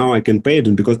and how I can paint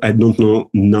it, because I don't know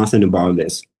nothing about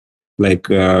this. Like,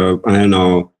 I don't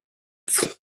know,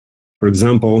 for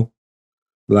example,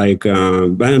 like, I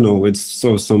don't know, it's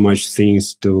so much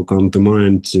things to come to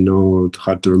mind,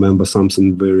 hard to remember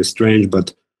something very strange,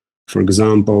 but for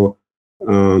example,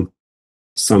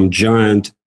 some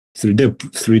giant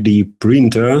 3D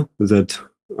printer that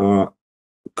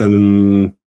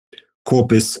can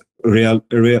copies real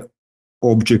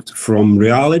object from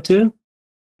reality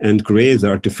and create the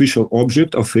artificial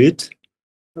object of it,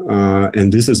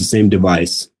 and this is the same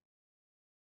device.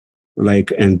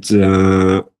 Like, and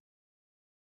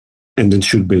it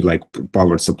should be like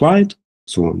power supplied,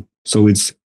 so on. So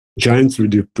it's giant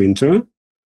 3D printer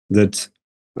that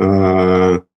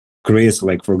creates,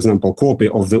 like, for example, copy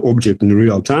of the object in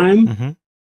real time,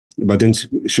 but it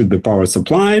should be power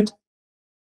supplied,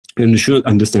 and you should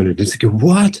understand it. It's like,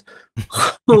 what?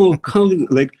 how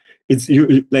like, it's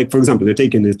you, like, for example, you're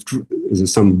taking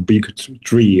some big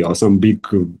tree or some big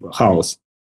house,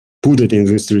 put it in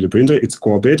this 3D printer, it's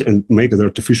copied, and make an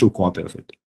artificial copy of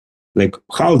it. Like,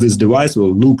 how this device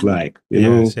will look like,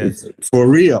 yes. It's for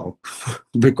real,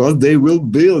 because they will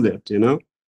build it, and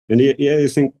you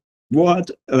think,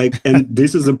 what? Like, and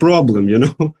this is a problem,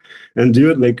 and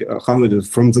you like, how it is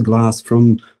from the glass,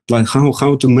 from like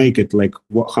how to make it, like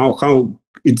how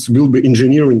it will be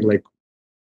engineering, like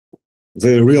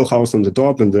the real house on the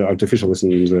top and the artificial is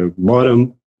in the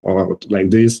bottom, or like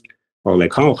this, or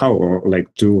like how or like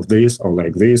two of this, or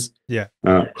like this. Yeah.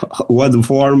 What the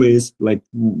form is, like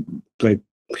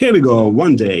here we go,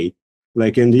 one day,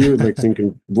 like, and you like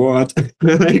thinking, what?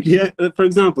 Like, yeah, for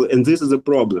example, and this is a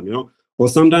problem, or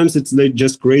sometimes it's like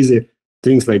just crazy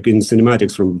things, like in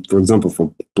cinematics, for example,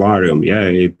 for Plarium, yeah,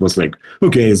 it was like,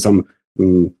 okay, some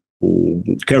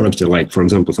character, like, for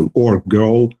example, some orc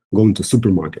girl going to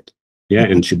supermarket, yeah,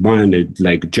 and she buying a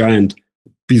like giant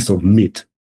piece of meat,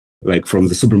 like from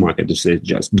the supermarket. They say,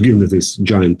 just give me this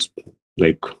giant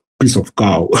like piece of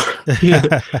cow,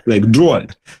 yeah, like draw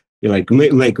it, like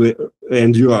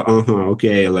and you are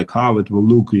okay, like how it will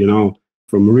look,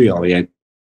 from real, yeah.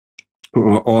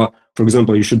 Or for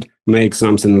example, you should make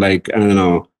something like, I don't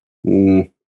know,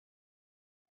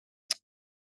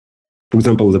 for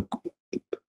example,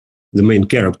 the main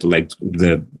character, like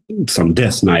some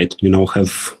Death Knight,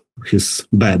 have his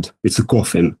bed, it's a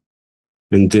coffin,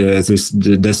 and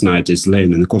the Death Knight is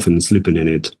laying in the coffin and sleeping in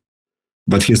it,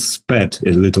 but his pet,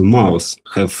 a little mouse,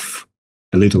 have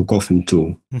a little coffin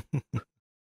too.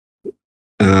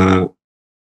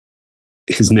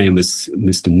 His name is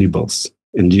Mr. Nibbles,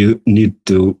 and you need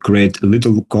to create a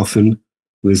little coffin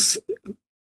with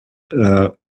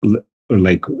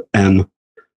like an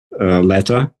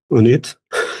letter on it.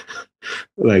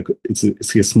 Like,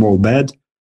 it's his small bed,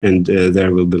 and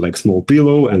there will be like small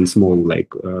pillow and small like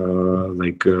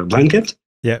blanket,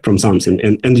 yeah, from something,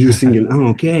 and you're thinking, oh,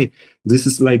 okay, this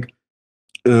is like,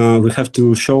 we have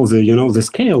to show the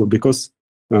scale, because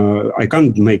I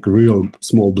can't make a real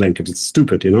small blanket. It's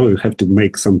stupid, you have to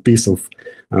make some piece of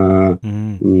I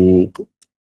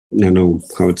don't know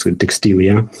how it's a textile,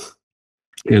 yeah,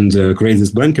 and create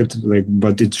this blanket, like,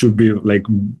 but it should be like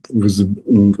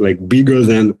like bigger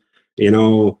than,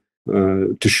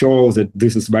 to show that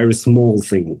this is very small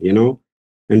thing,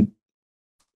 and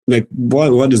like,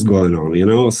 what is going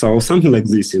on, so something like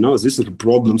this, this is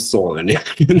problem solving.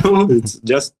 It's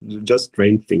just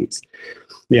strange things.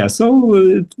 yeah.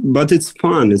 So, but it's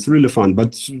fun. It's really fun. But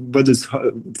it's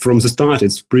from the start.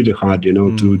 It's pretty hard,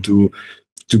 to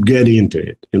get into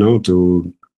it.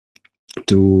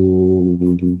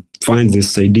 To find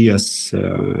these ideas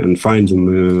and find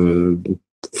them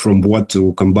from what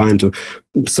to combine to.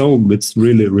 So it's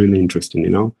really, really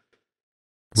interesting. Well,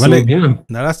 So, yeah.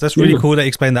 no, that's really cool that you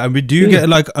explained that. And we do get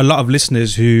like a lot of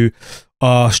listeners who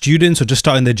are students or just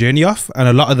starting their journey off, and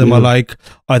a lot of them are like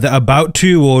either about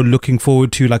to or looking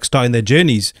forward to like starting their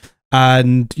journeys.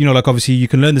 And like obviously you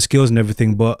can learn the skills and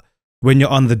everything, but when you're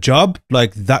on the job,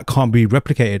 like that can't be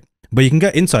replicated. But you can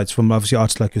get insights from obviously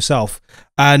artists like yourself.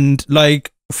 And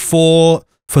like for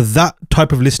that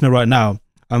type of listener right now,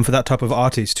 and for that type of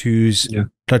artist who's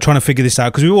like trying to figure this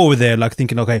out, because we were all over there like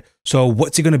thinking, okay, so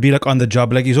what's it going to be like on the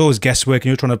job? Like it's always guesswork and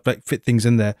you're trying to like fit things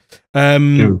in there.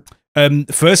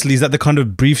 Firstly, is that the kind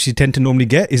of briefs you tend to normally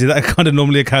get? Is it that kind of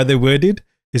normally like how they're worded?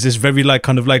 Is this very like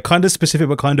kind of specific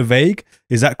but kind of vague?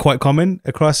 Is that quite common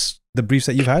across the briefs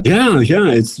that you've had? Yeah,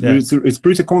 it's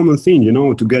pretty common thing,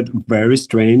 to get very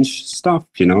strange stuff,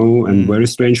 and very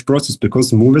strange process,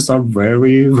 because movies are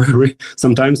very, very,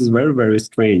 sometimes it's very, very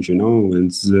strange,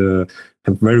 it's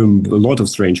have a lot of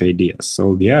strange ideas.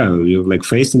 So yeah, you're like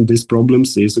facing these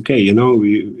problems is okay, and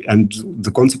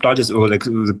the concept artists, or like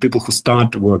the people who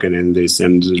start working in this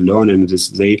and learning this,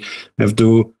 they have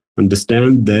to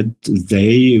understand that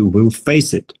they will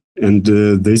face it. And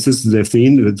this is the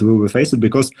thing that we will face it,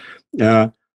 because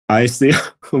I see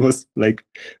was like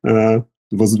it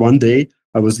was one day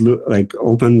I was like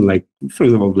open, like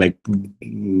first of all, like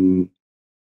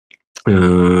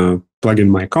plug in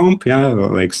my comp,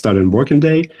 like starting working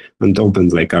day, and open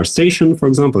like our station, for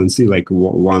example, and see like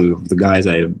one of the guys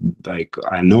I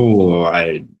know, or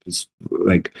I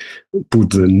like put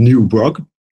the new work,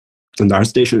 and our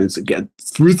station is get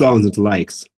 3,000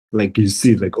 likes. Like you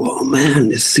see, like, oh man,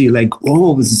 you see, like,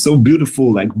 oh, this is so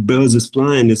beautiful. Like birds is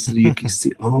flying. You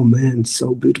see, oh man, it's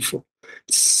so beautiful.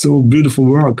 It's so beautiful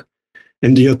work.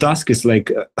 And your task is like,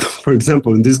 for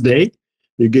example, in this day,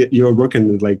 you're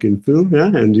working like in film,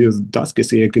 and your task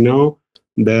is like,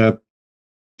 the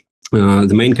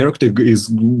main character is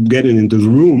getting into the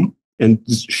room, and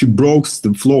she breaks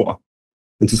the floor,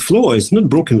 and this floor is not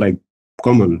broken like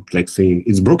common like thing.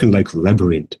 It's broken like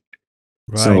labyrinth.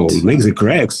 Right. So make the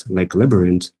cracks like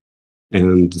labyrinth,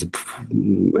 and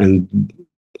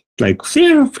like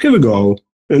here we go.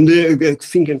 And they're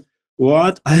thinking,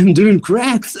 what? I'm doing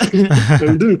cracks.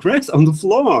 I'm doing cracks on the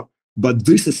floor. But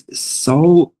this is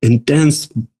so intense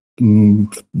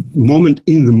moment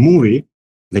in the movie.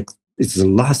 Like it's the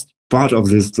last part of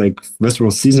this like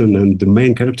Westworld season, and the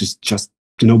main character is just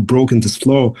broken this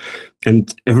floor,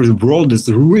 and every world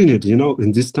is ruined,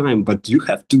 in this time. But you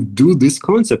have to do this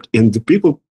concept, and the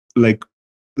people, like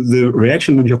the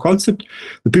reaction of your concept,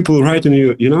 the people writing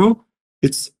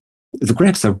it's the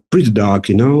cracks are pretty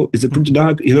dark, it's a pretty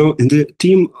dark, and the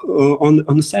team on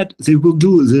the set, they will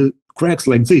do the cracks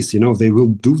like this, they will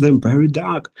do them very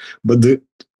dark, but the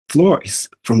floor is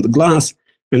from the glass,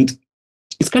 and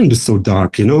it's kind of so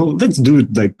dark, let's do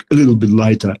it like a little bit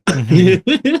lighter.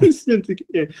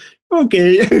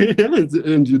 Okay.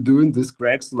 And you're doing these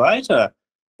cracks lighter.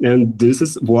 And this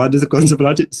is what the concept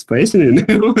art is facing in,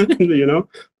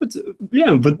 But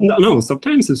yeah, but no,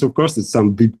 sometimes it's, of course, it's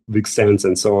some big sense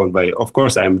and so on. But of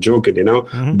course, I'm joking,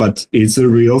 but it's a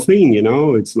real thing,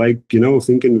 It's like,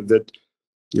 thinking that,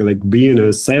 like being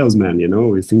a salesman,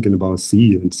 we're thinking about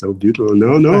sea and so beautiful.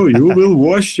 No, you will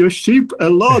wash your ship a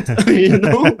lot,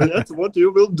 that's what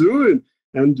you will do.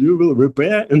 And you will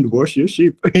repair and wash your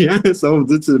ship. So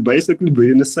this is basically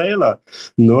being a sailor,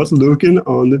 not looking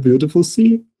on the beautiful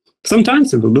sea.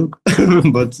 Sometimes it will look,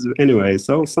 but anyway,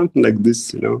 so something like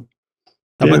this,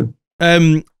 But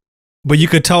you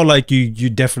could tell, like you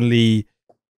definitely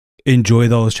enjoy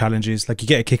those challenges. Like you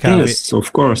get a kick out of it. Yes,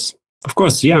 of course. Of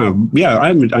course, yeah.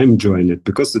 I'm enjoying it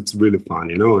because it's really fun,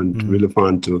 and really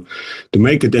fun to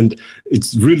make it, and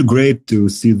it's really great to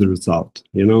see the result,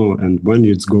 And when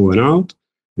it's going out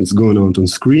on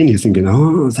screen, you're thinking,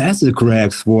 oh, that's the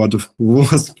cracks what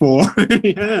was for.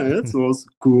 Yeah, that was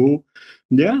cool.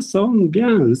 Yeah, so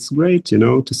yeah, it's great,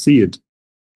 to see it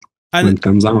when it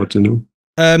comes out,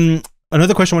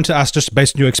 Another question I wanted to ask, just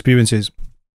based on your experiences,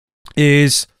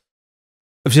 is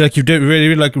obviously, like you did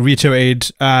really like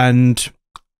reiterated and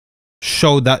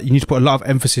showed that you need to put a lot of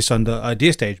emphasis on the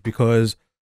idea stage, because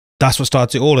that's what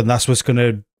starts it all, and that's what's going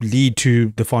to lead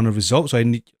to the final result. So,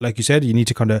 like you said, you need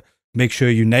to kind of make sure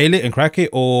you nail it and crack it,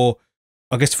 or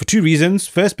I guess for two reasons.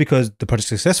 First, because the project's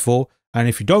successful, and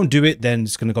if you don't do it, then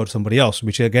it's going to go to somebody else,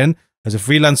 which again, as a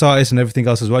freelance artist and everything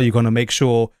else as well, you're going to make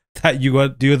sure that you're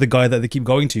the guy that they keep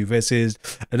going to versus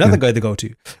another guy they go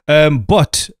to.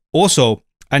 But also,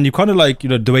 and you kind of like,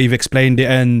 the way you've explained it,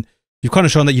 and you've kind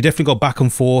of shown that you definitely go back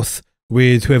and forth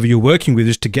with whoever you're working with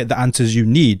just to get the answers you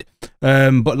need.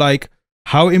 But like,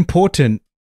 how important,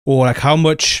 or like how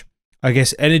much, I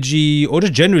guess, energy, or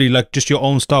just generally like just your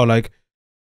own style, like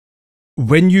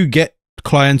when you get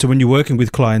clients or when you're working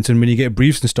with clients and when you get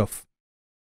briefs and stuff,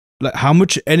 like how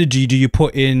much energy do you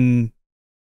put in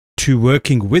to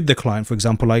working with the client, for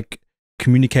example, like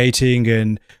communicating,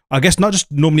 and I guess not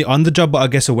just normally on the job, but I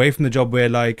guess away from the job, where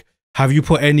like, have you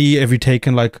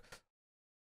taken like,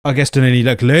 I guess, done any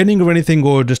like learning or anything,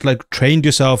 or just like trained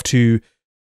yourself to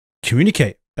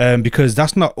communicate? Because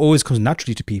that's not always comes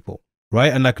naturally to people,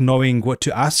 right? And like knowing what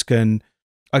to ask. And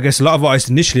I guess a lot of artists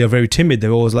initially are very timid.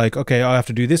 They're always like, okay, I have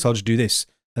to do this, I'll just do this.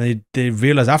 And they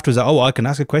realize afterwards that, oh, I can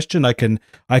ask a question, I can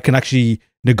actually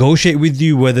negotiate with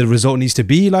you where the result needs to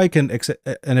be, like, and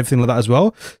everything like that as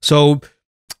well. So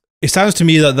it sounds to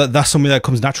me that that's something that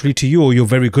comes naturally to you, or you're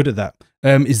very good at that.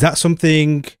 Is that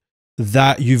something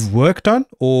that you've worked on,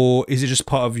 or is it just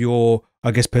part of your,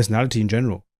 I guess, personality in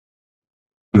general?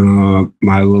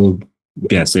 I will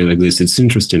say like this. It's an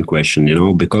interesting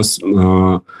question, because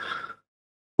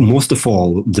most of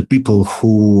all, the people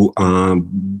who are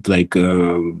like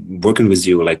working with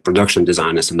you, like production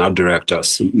designers and art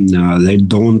directors, they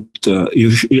don't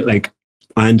usually, like,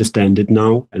 I understand it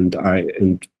now, and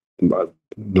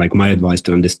like my advice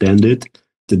to understand it,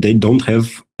 that they don't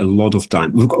have a lot of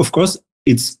time. Of course,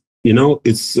 it's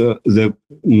the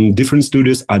different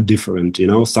studios are different.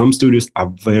 Some studios are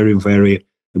very, very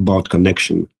about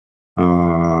connection.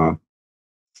 I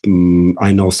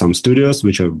know some studios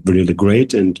which are really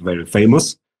great and very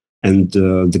famous, and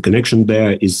the connection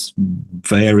there is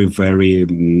very, very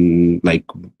like,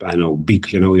 I know,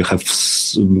 big. You have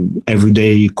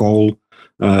everyday call,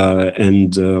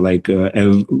 and like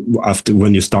after,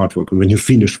 when you start work, when you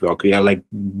finish work, like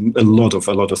a lot of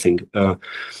things.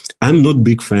 I'm not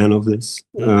big fan of this.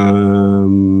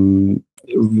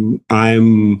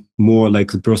 I'm more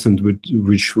like the person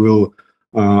which will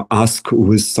ask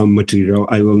with some material.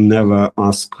 I will never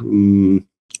ask.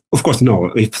 Of course, no.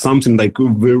 If something like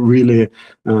really,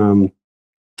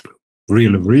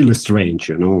 really strange,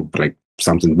 like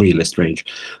something really strange,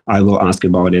 I will ask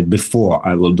about it before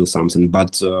I will do something.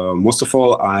 But most of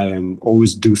all, I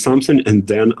always do something and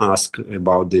then ask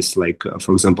about this. Like,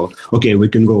 for example, okay, we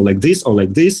can go like this or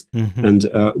like this, and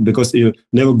because you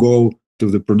never go to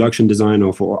the production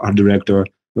designer or art director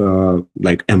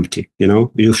like empty.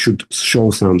 You should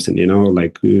show something.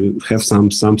 Like have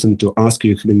something to ask.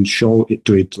 You can show it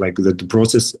to it, like that the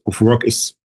process of work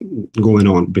is going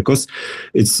on, because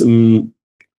it's a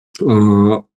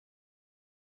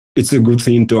good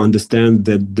thing to understand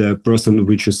that the person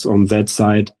which is on that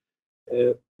side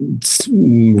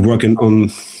working on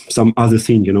some other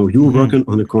thing. You're working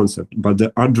on a concept, but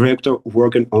the art director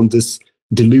working on this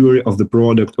delivery of the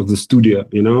product of the studio,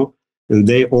 and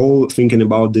they all thinking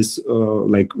about this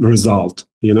like result.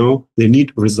 They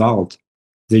need result.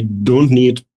 They don't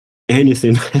need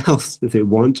anything else. They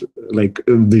want like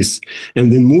this.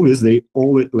 And in movies, they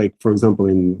always, like, for example,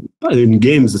 in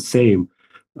games, the same.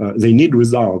 They need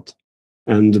result,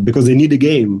 and because they need a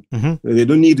game, they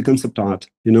don't need concept art.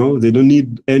 They don't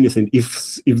need anything.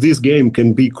 If this game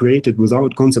can be created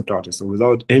without concept artists or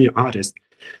without any artist,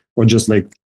 or just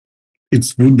like,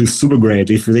 it would be super great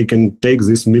if they can take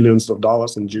these millions of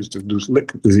dollars and just do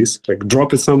like this, like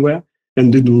drop it somewhere,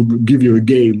 and it will give you a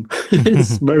game.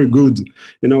 It's very good.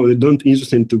 They don't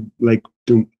interesting to like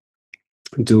to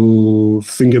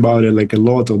think about it like a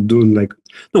lot, or doing like,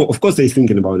 no, of course they're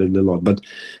thinking about it a lot, but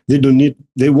they don't need.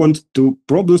 They want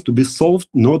problems to be solved,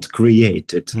 not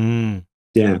created.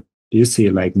 Yeah, you see,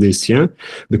 like this. Yeah,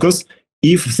 because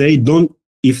if they don't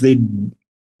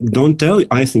tell you,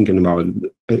 I thinking about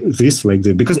this like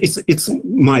this, because it's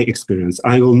my experience.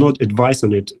 I will not advise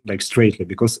on it like straightly,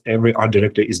 because every art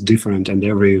director is different, and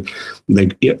every,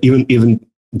 like, even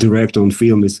director on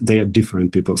film they are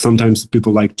different people. Sometimes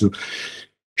people like to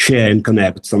share and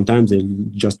connect. Sometimes they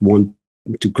just want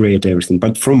to create everything.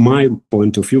 But from my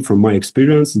point of view, from my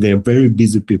experience, they are very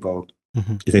busy people.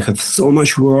 They have so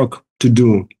much work to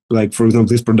do. Like, for example,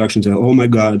 this production, oh my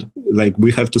God, like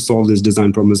we have to solve this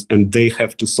design problems, and they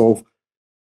have to solve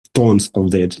tons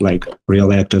of that, like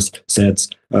real actors, sets,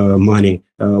 money,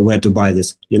 where to buy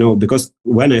this, because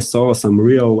when I saw some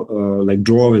real like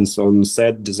drawings on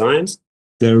set designs,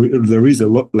 there is a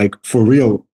lot, like, for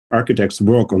real architects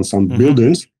work on some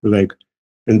buildings, like,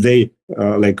 and they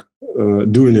like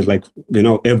doing it, like,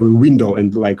 every window,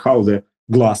 and like how the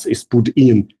glass is put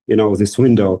in, this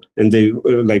window, and they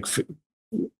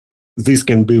this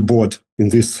can be bought in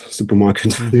this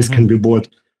supermarket. This can be bought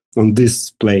on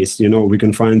this place. We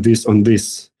can find this on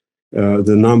this,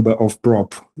 the number of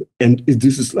prop. And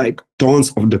this is like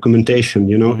tons of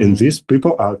documentation, and these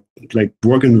people are like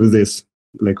working with this,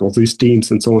 like all these teams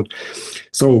and so on.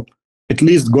 So at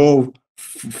least go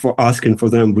for asking for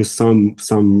them with some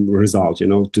result,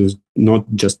 to not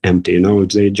just empty,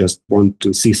 they just want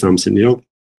to see something,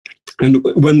 And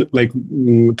when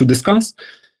to discuss,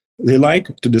 they like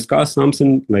to discuss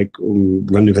something like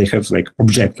when they have like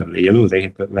objectively,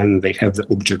 when they have the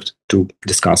object to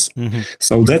discuss.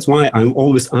 So that's why I'm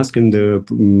always asking the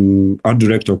art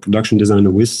director, production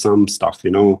designer with some stuff,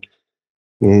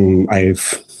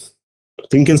 I've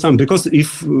thinking some, because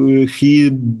if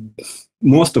he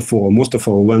most of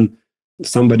all when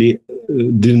somebody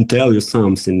didn't tell you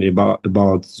something about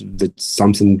that,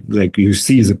 something like you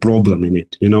see the problem in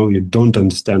it, you don't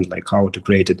understand like how to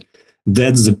create it.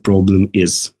 That's the problem,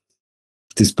 is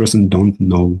this person don't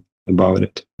know about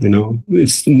it.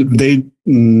 It's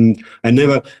I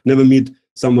never meet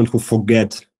someone who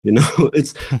forget.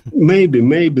 It's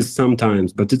maybe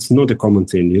sometimes, but it's not a common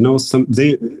thing.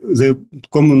 The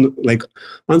common like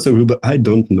answer will be, I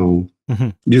don't know.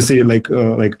 You see, like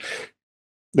I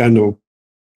don't know.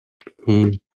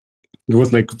 It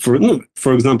was like,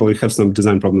 for example, we have some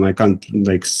design problem. I can't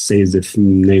like say the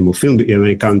name of film, and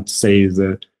I can't say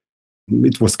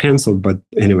it was cancelled. But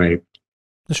anyway,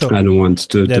 sure. I don't want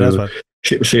to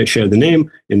share the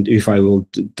name, and if I will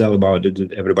tell about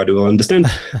it, everybody will understand.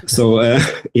 So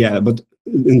but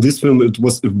in this film, it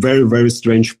was a very, very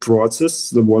strange process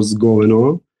that was going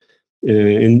on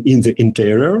in the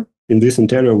interior. In this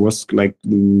interior was like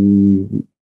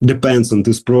depends on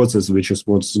this process, which is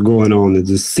what's going on in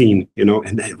this scene,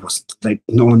 and there was like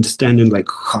no understanding like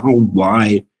how,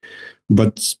 why,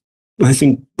 but I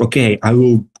think, okay, I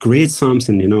will create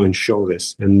something, and show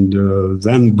this, and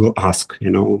then go ask,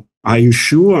 are you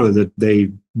sure that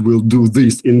they will do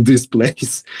this in this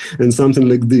place and something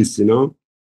like this,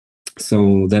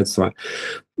 So that's why.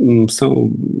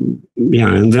 So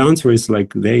yeah, and the answer is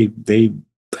like they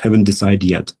haven't decided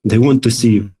yet. They want to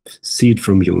see it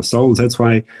from you. So that's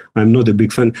why I'm not a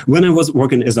big fan. When I was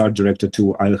working as art director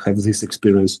too, I have this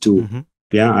experience too.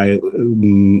 Yeah, I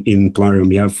in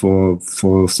Plarium,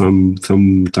 for some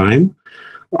time.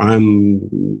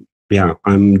 I'm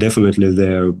definitely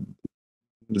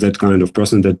that kind of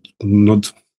person that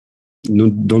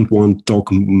don't want to talk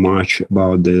much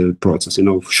about the process.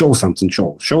 Show something,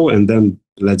 show, and then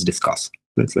let's discuss.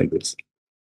 Let's like this.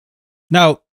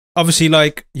 Now, obviously,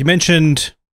 like you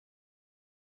mentioned,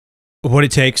 what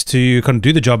it takes to kind of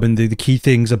do the job and the key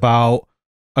things about,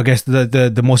 I guess,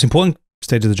 the most important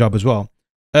stage of the job as well.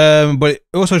 But it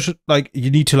also like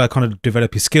you need to like kind of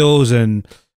develop your skills and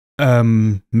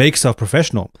make stuff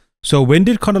professional. So when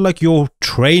did kind of like your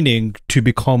training to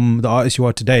become the artist you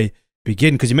are today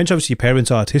begin? Because you mentioned obviously your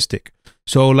parents are artistic.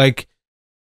 So like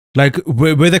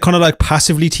were they kind of like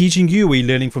passively teaching you? Were you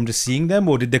learning from just seeing them,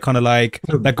 or did they kind of like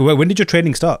when did your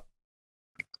training start?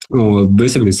 Oh,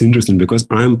 basically, it's interesting because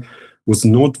was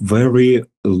not a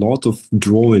lot of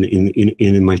drawing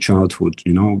in my childhood.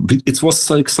 It was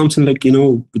like something like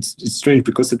it's strange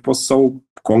because it was so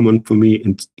common for me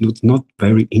and it's not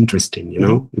very interesting.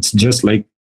 It's just like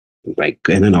I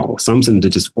don't know, something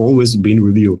that has always been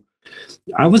with you.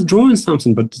 I was drawing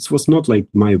something, but it was not like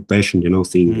my passion,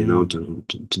 thing,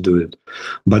 to do it.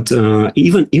 But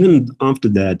even after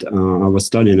that, I was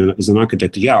studying as an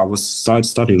architect. Yeah, I was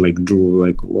studying like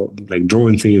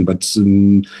drawing thing, but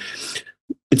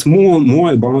it's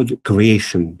more about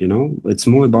creation. It's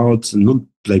more about not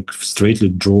like straightly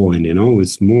drawing.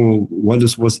 It's more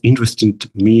what was interesting to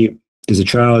me as a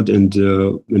child, and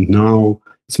now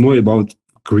it's more about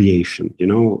creation.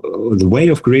 The way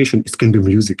of creation, it can be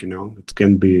music, it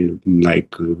can be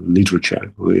like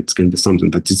literature, or it can be something,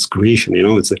 but it's creation.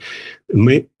 It's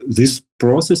this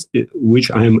process which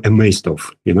I am amazed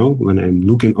of. When I'm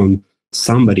looking on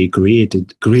somebody creating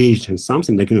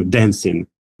something like dancing,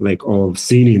 like, or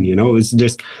singing. It's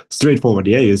just straightforward.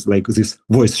 Yeah, it's like this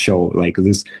voice show, like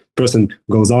this person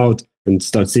goes out and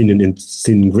starts singing and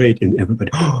singing great, and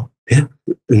everybody, oh yeah,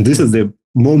 and this is the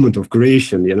moment of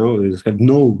creation. It had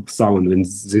no sound, and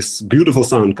this beautiful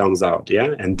sound comes out.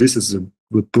 Yeah, and this is a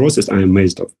good process. I am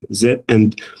amazed of that,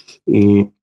 and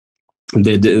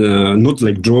not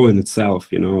like drawing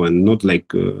itself, and not like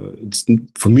it's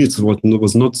for me. It's what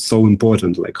was not so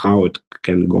important, like how it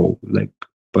can go, like.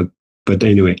 But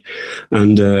anyway,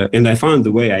 and I found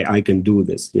the way I can do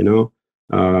this.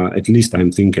 At least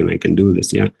I'm thinking I can do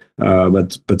this. Yeah,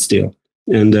 but still,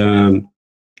 and.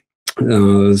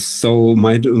 So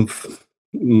my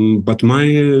but my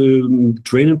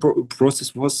training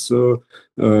process was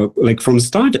like from the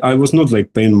start I was not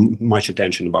like paying much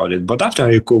attention about it, but after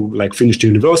I like finished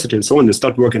university and so on and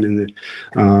start working in the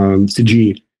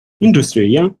CG industry,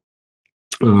 yeah,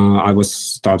 I was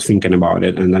start thinking about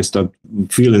it, and I start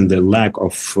feeling the lack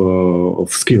of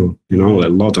skill, you know, a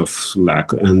lot of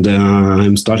lack, and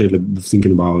I started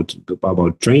thinking about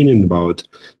training, about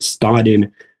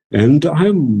studying, and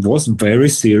I was very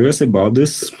serious about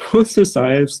this process.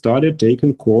 I started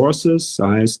taking courses.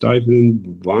 I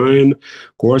started buying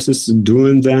courses,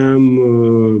 doing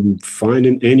them,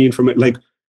 finding any information, like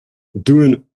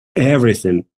doing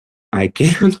everything I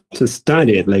can to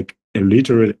study it, like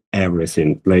literally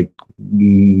everything. Like,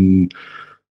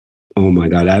 oh my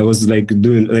God, I was like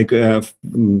doing like,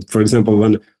 for example,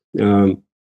 when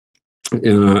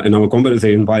in our company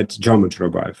they invite geometry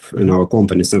Revive in our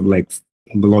company, so like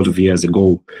a lot of years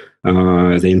ago,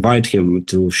 they invite him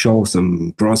to show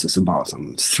some process about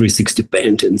some 360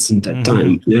 paintings in that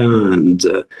time. Yeah,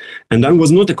 and I was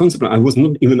not a concept. I was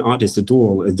not even an artist at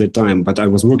all at that time. But I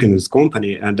was working in this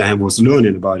company and I was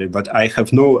learning about it. But I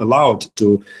have no allowed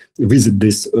to visit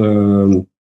this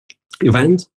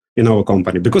event in our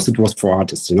company because it was for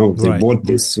artists. You know, they bought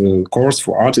this course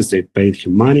for artists. They paid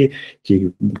him money.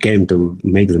 He came to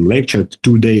make them lecture,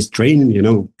 2 days training, you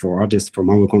know, for artists from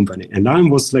our company. And I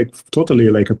was like totally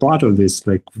like a part of this,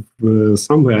 like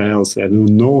somewhere else. I have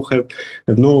no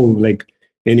like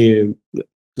any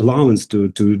allowance to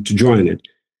join it.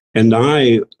 And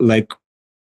I like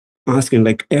asking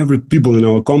like every people in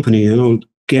our company, you know,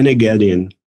 can I get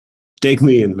in? Take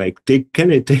me in, like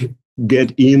can I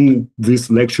get in this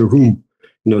lecture room,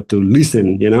 you know, to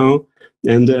listen, you know.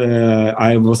 And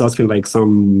I was asking like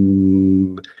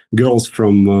some girls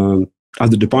from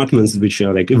other departments, which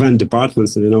are like event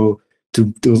departments, you know,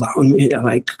 to allow me,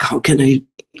 like, how can I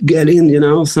get in, you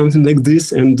know, something like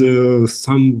this. And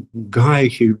some guy,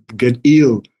 he get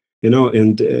ill, you know,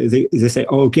 and they say,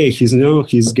 oh, okay, he's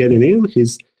getting ill,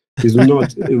 he's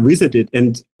not visited,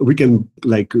 and we can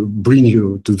like bring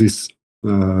you to this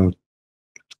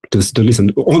to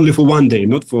listen only for 1 day,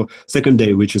 not for second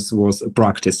day, which was a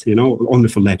practice, you know, only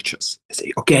for lectures. I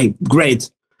say, okay, great.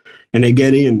 And I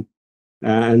get in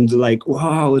and like,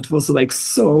 wow, it was like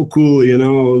so cool, you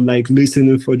know, like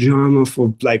listening for drama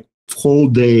for like whole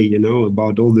day, you know,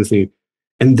 about all the things.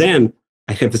 And then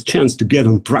I have this chance to get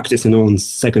on practice, you know, on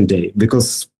second day,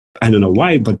 because I don't know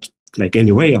why, but like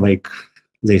anyway, like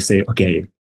they say, okay,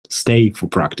 stay for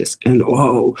practice. And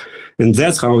whoa, and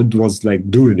that's how it was like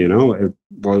doing, you know,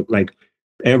 well, like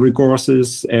every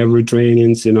courses, every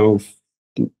trainings, you know,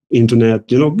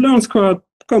 internet, you know, Learn Squad,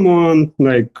 come on,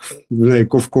 like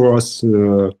of course,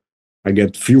 I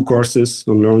get few courses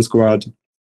on Learn Squad,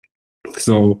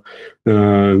 so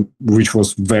which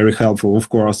was very helpful, of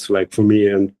course, like for me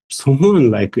and so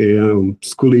on, like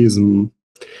schoolism.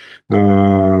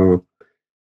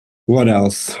 What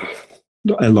else?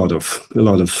 A lot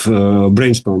of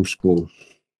brainstorm school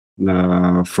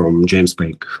from James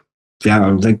Blake.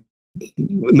 Yeah, like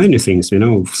many things, you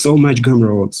know, so much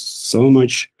Gumroad, so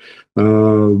much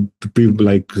people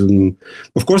like,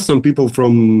 of course, some people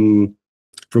from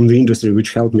the industry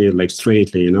which helped me like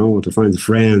straightly, you know, to find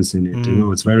friends in it. You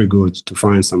know, it's very good to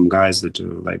find some guys that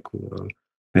like.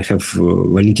 I have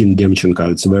Valentin Demchenko.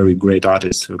 It's a very great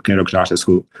artist, character artist,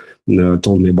 who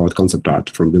told me about concept art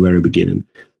from the very beginning.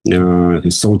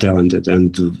 He's so talented.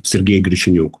 And Sergei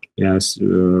Grichenuk, yes,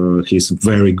 he's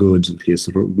very good. He's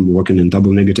working in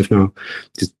Double Negative now.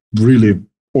 He's really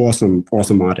awesome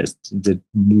artist that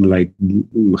like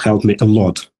helped me a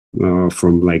lot.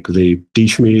 From like they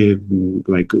teach me,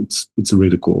 like it's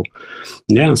really cool.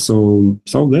 Yeah, so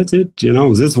that's it. You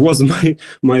know, this was my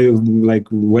like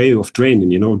way of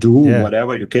training. You know, do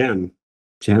whatever you can.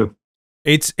 Yeah.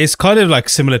 It's kind of like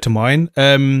similar to mine.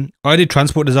 I did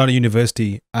transport design at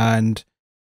university, and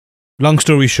long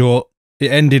story short,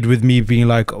 it ended with me being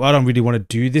like, oh, I don't really want to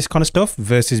do this kind of stuff,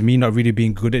 versus me not really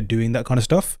being good at doing that kind of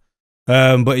stuff.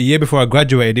 But a year before I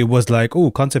graduated, it was like,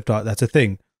 oh, concept art, that's a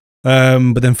thing.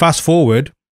 But then fast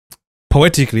forward,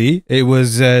 poetically, it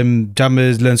was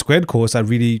Jammer's Learn Squared course that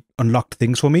really unlocked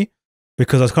things for me,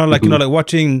 because I was kind of like, you know, like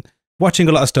watching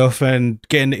a lot of stuff and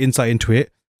getting insight into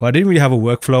it, but I didn't really have a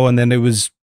workflow. And then it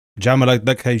was Jammer,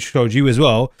 like I showed you as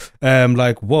well,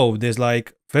 like, whoa, there's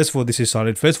like, first of all, this is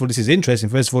solid, first of all, this is interesting,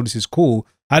 first of all, this is cool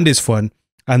and it's fun,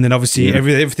 and then obviously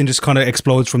everything just kind of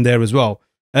explodes from there as well.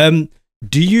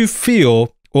 Do you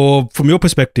feel, or from your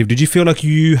perspective, did you feel like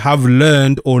you have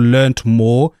learned or learnt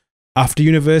more after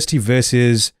university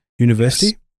versus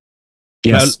university?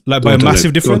 Yes, like by a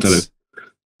massive difference?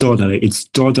 it's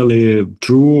totally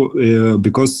true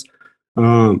because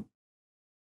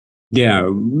yeah,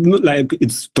 like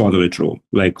it's totally true,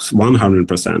 like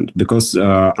 100%. Because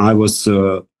I was,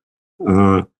 you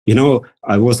know,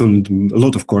 I was on a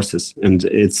lot of courses, and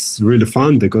it's really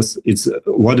fun because it's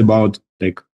what about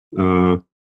like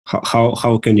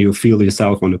how can you feel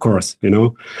yourself on a course? You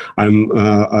know, I'm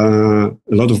a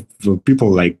lot of people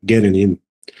like getting in.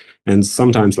 And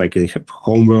sometimes like I have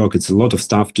homework, it's a lot of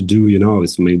stuff to do, you know,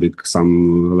 it's maybe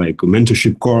some like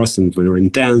mentorship course and very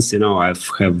intense, you know, I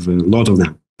have a lot of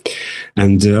them.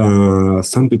 And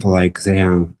some people like they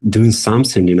are doing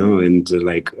something, you know, and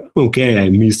like, okay, I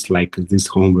missed like this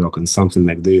homework and something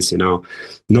like this, you know,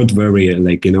 not very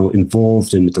like, you know,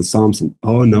 involved in it or something.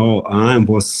 Oh no, I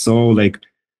was so like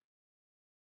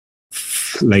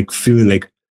feeling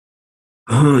like,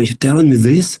 oh, you're telling me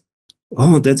this?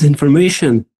 Oh, that's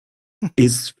information.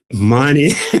 It's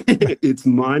money. It's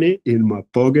money in my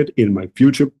pocket, in my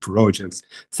future projects.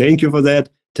 Thank you for that.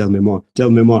 Tell me more. Tell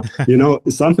me more. You know,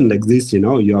 something like this, you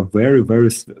know, you are very,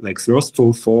 very like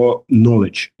thirstful for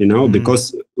knowledge, you know,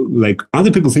 because like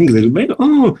other people think that,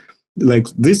 oh, like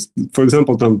this, for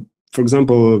example,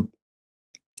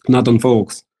 Nathan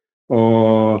Folks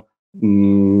or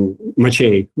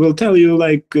Mache will tell you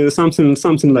like something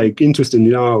like interesting,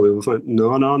 you know, we'll find,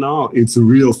 no, it's a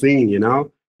real thing, you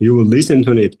know. You will listen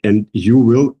to it and you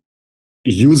will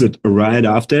use it right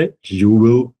after. You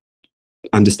will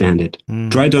understand it.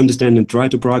 Try to understand it, try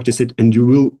to practice it, and you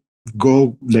will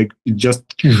go like just,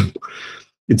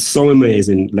 it's so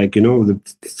amazing. Like, you know, the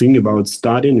thing about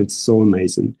studying, it's so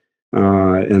amazing.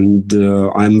 And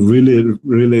I'm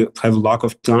really have a lack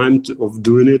of time of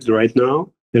doing it right now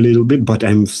a little bit, but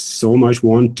I'm so much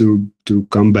want to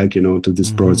come back, you know, to this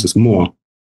process more.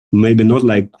 Maybe not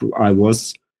like I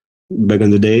was back in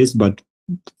the days, but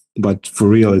for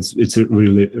real, it's a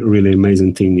really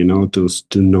amazing thing, you know, to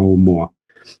know more,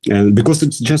 and because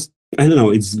it's just, I don't know,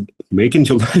 it's making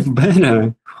your life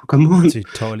better. Come on,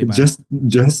 totally, man.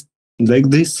 just like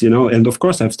this, you know. And of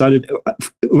course, I've studied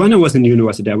when I was in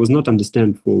university. I was not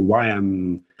understand for why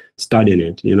I'm studying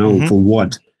it, you know, for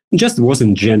what. It just was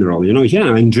in general, you know.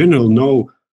 Yeah, in general, know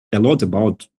a lot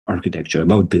about architecture,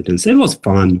 about buildings. It was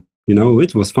fun. You know,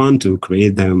 it was fun to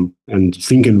create them and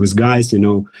thinking with guys, you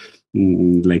know,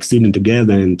 like sitting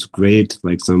together and create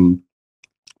like some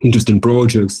interesting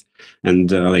projects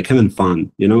and like having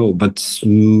fun, you know. But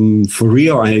for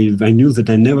real, I knew that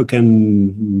I never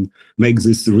can make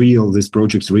these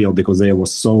projects real because they were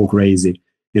so crazy,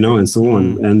 you know, and so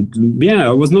on. And yeah,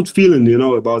 I was not feeling, you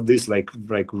know, about this like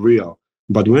real.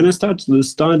 But when I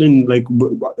starting like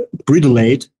pretty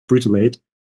late,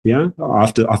 yeah,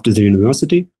 after the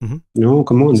university, no,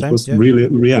 come on, it was really,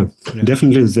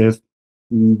 definitely the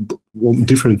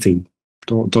different thing,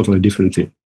 totally different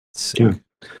thing. Sick.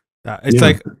 Yeah, it's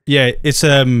like, it's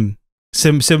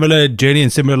similar journey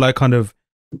and similar like kind of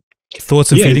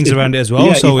thoughts and feelings around it as well.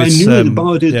 Yeah, so if it's, I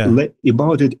knew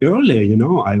about it earlier, you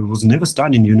know, I was never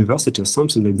studying university or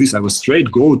something like this. I was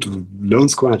straight go to learn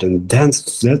squat and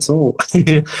dance. That's all.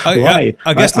 Why?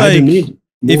 I guess I like don't need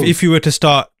if you were to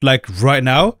start like right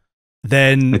now,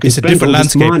 then like it's a different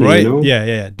landscape, money, right? You know?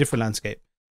 Yeah, different landscape.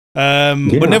 But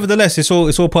nevertheless, it's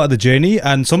all part of the journey.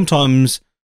 And sometimes,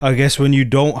 I guess, when you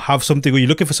don't have something or you're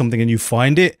looking for something and you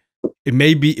find it, it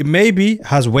maybe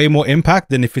has way more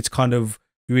impact than if it's kind of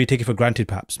you really take it for granted,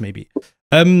 perhaps. Maybe.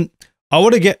 I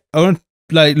want to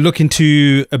like look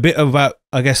into a bit about,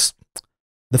 I guess,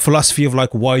 the philosophy of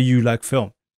like why you like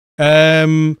film.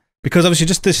 Because obviously,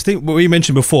 just this thing what we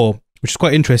mentioned before, which is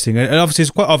quite interesting, and obviously it's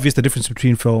quite obvious the difference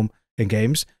between film and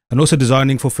games, and also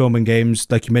designing for film and games.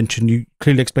 Like you mentioned, you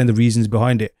clearly explain the reasons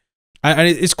behind it, and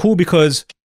it's cool because,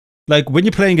 like, when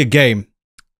you're playing a game,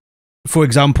 for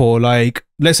example, like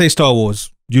let's say Star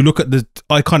Wars, you look at the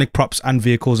iconic props and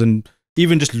vehicles, and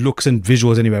even just looks and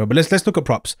visuals anywhere. But let's look at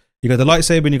props. You got the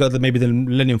lightsaber, and you got maybe the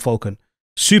Millennium Falcon,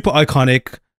 super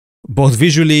iconic, both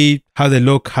visually, how they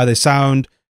look, how they sound,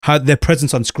 how their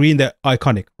presence on screen. They're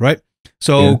iconic, right?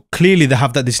 So clearly they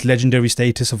have this legendary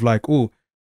status of like, oh,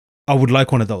 I would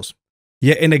like one of those.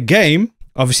 Yet in a game,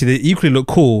 obviously they equally look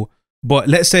cool, but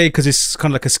let's say because it's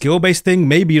kind of like a skill-based thing,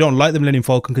 maybe you don't like the Millennium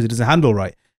Falcon because it doesn't handle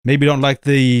right. Maybe you don't like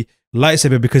the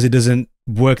lightsaber because it doesn't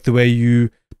work the way you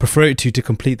prefer it to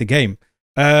complete the game.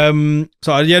 So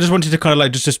I just wanted to kind of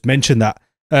like just mention that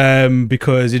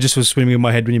because it just was swimming in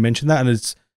my head when you mentioned that, and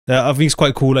it's I think it's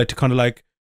quite cool like to kind of like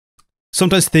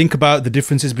sometimes think about the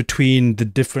differences between the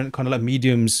different kind of like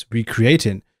mediums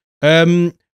recreating.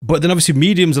 But then obviously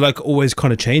mediums are like always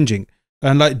kind of changing.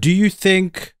 And like, do you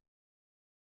think,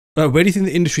 where do you think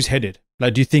the industry's headed?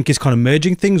 Like, do you think it's kind of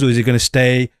merging things, or is it going to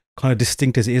stay kind of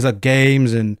distinct as it is, like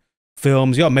games and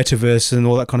films. You got metaverse and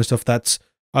all that kind of stuff. That's,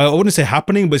 I wouldn't say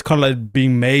happening, but it's kind of like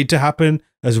being made to happen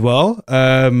as well.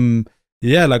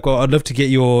 Yeah, like I'd love to get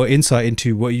your insight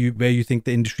into where you think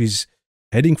the industry's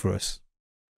heading for us.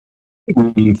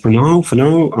 For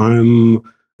now, I'm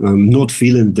not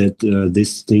feeling that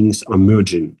these things are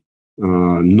merging.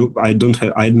 No, I don't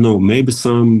know. Maybe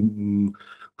some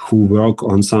who work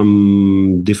on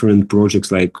some different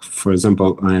projects, like for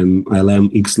example,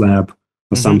 ILM X Lab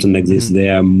or something like this. They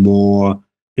are more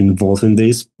involved in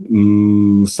this.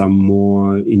 Some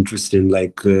more interesting,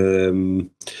 like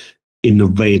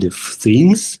innovative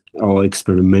things or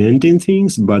experimenting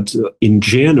things, but in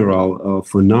general,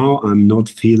 for now, I'm not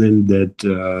feeling that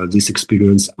this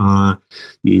experience are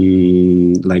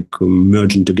like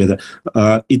merging together.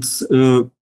 It's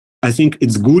I think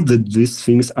it's good that these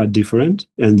things are different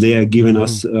and they are giving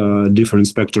us a different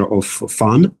spectrum of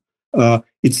fun.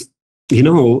 It's, you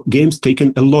know, games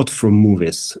taken a lot from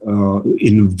movies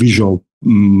in visual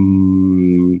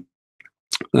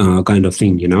kind of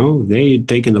thing, you know, they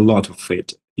taken a lot of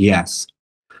it, yes.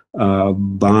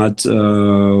 But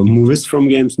movies from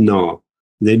games, no,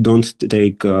 they don't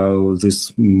take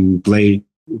this play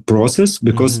process,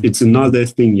 because it's another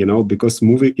thing, you know, because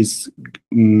movie is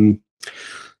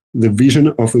the vision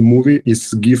of a movie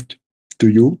is given to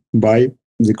you by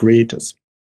the creators,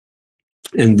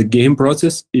 and the game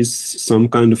process is some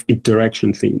kind of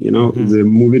interaction thing, you know. The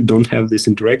movie don't have this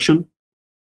interaction,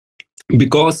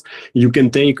 because you can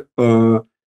take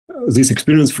this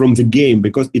experience from the game,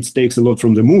 because it takes a lot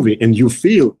from the movie, and you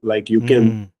feel like you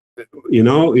can, you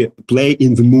know, play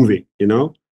in the movie, you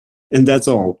know, and that's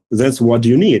all. That's what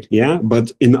you need, yeah.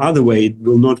 But in other way, it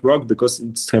will not work, because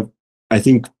it's have, I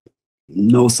think,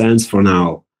 no sense for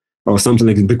now, or something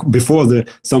like before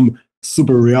some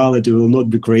super reality will not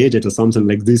be created or something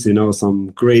like this, you know,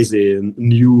 some crazy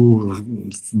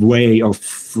new way of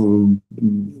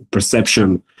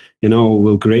perception, you know,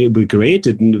 will be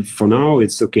created. And for now,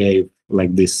 it's okay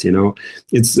like this, you know.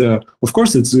 It's of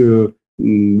course it's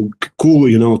cool,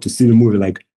 you know, to see the movie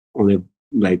like on a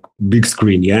like big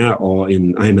screen, yeah, or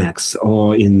in IMAX,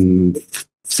 or in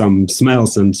some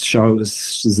smells and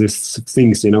shows these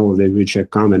things, you know, which are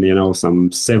common, you know, some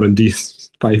 7D,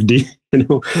 5D, you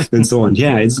know, and so on.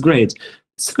 Yeah, it's great.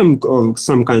 Some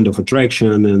kind of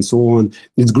attraction and so on.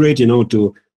 It's great, you know,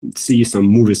 to see some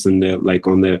movies in the, like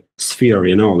on the sphere,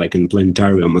 you know, like in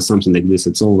planetarium or something like this.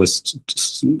 It's always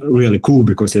really cool,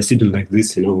 because you're sitting like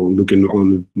this, you know, looking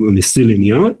on the ceiling,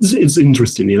 you know. It's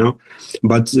interesting, you know.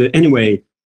 But anyway,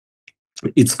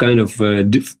 it's kind of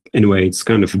it's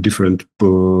kind of different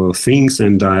things,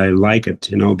 and I like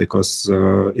it, you know, because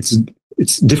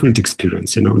it's different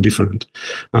experience, you know, different.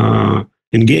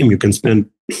 In game, you can spend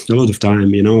a lot of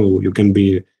time, you know, you can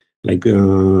be like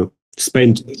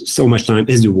spend so much time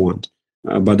as you want.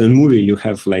 But in movie, you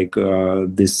have like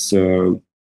this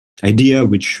idea,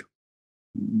 which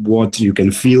what you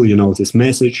can feel, you know, this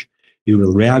message, you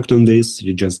will react on this,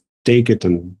 you just take it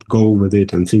and go with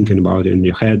it and thinking about it in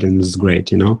your head, and it's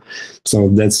great, you know. So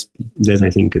that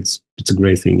I think it's a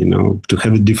great thing, you know, to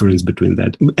have a difference between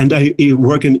that. And I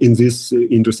working in this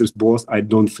industries both, I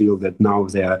don't feel that now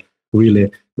they are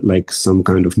really like some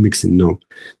kind of mixing. No,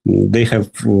 they have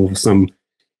some.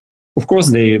 Of course,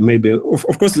 they maybe.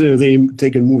 Of course, they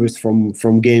taken movies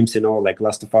from games, you know, like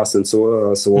Last of Us and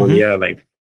so on. Yeah, like.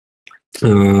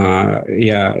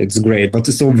 Yeah, it's great, but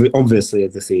it's obviously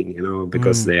the thing, you know,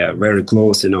 because they are very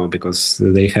close, you know, because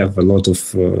they have a lot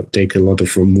of take a lot of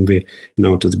from movie, you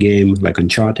know, to the game, like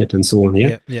Uncharted and so on.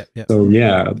 Yeah. So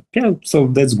yeah, so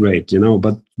that's great, you know.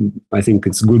 But I think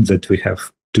it's good that we have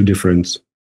two different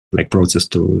like process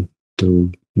to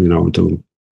you know to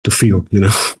feel, you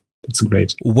know. It's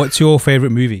great. What's your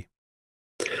favorite movie?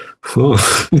 Oh.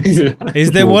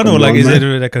 Is there one, or like is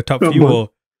there like a top few, or?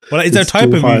 Well, is there a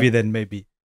type of movie then, maybe?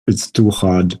 It's too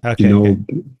hard, okay, you know.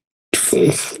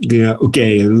 Okay. Yeah,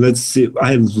 okay, let's see.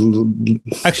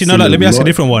 Actually, no, let me ask a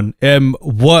different one.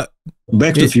 What?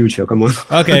 Back to Future, come on.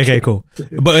 Okay, cool.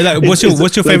 But like, what's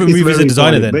your favorite movie as a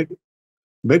designer then?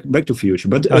 Back to Future.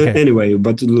 But anyway,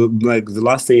 but like the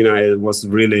last thing I was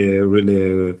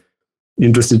really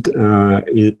interested,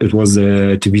 it was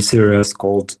a TV series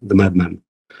called The Madman.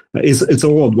 It's an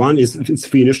old one. It's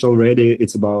finished already.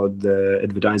 It's about the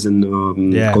advertising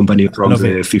company from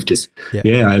the 50s.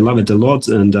 Yeah, I love it a lot,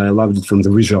 and I loved it from the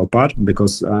visual part,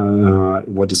 because I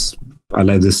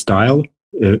like the style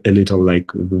a little,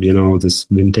 like, you know, this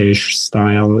vintage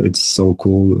style. It's so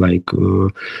cool, like,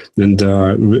 and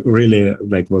really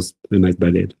like was nice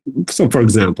by it. So, for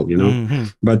example, you know,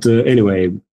 but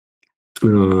anyway.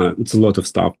 It's a lot of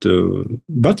stuff to,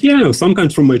 but yeah, some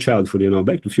kind from my childhood,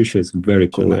 Back to the Future is very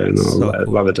cool. So I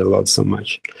cool. love it a lot so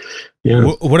much.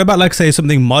 Yeah. What about like say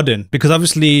something modern? Because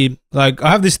obviously, like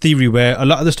I have this theory where a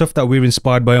lot of the stuff that we're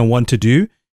inspired by and want to do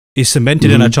is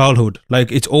cemented in our childhood.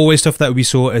 Like it's always stuff that we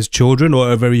saw as children or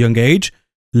at a very young age,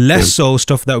 less so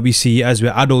stuff that we see as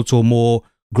we're adults or more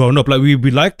grown up. Like we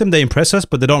like them, they impress us,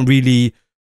 but they don't really,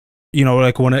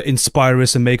 like want to inspire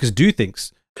us and make us do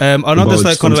things. I know that's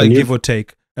like kind of like give or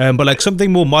take, but like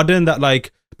something more modern that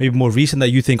like maybe more recent that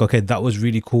you think, okay, that was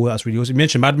really cool, that's really awesome. You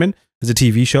mentioned Mad Men as a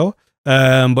TV show,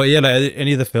 but yeah, like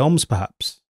any of the films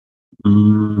perhaps.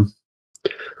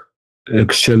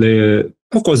 Actually,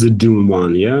 of course, the Dune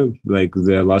one, yeah, like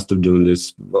the last of Dune.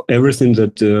 This everything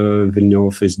that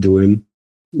Villeneuve is doing.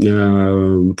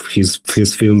 His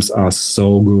films are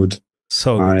so good.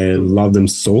 So good. I love them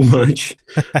so much.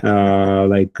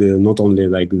 Not only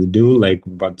like the Dune,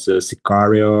 but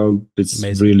Sicario. It's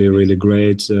amazing. Really, really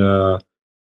great.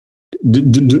 Do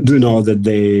you know that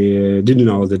did you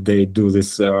know that they do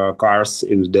this cars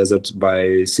in the desert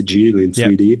by CG in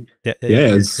 3D?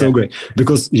 Yeah, it's so great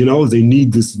because they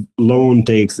need this long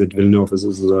takes that Villeneuve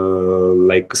is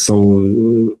so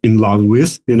in love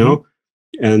with,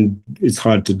 and it's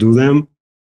hard to do them.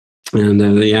 And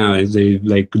they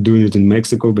like doing it in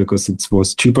Mexico because it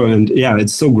was cheaper, and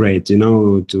it's so great,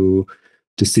 to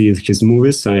see his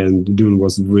movies. And Dune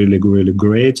was really, really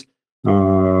great.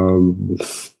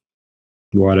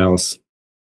 What else?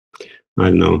 I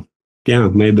don't know. Yeah,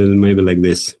 maybe like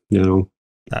this, Denis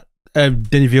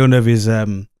Villeneuve is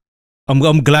I'm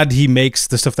glad he makes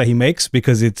the stuff that he makes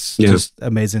because it's just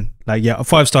amazing. Like a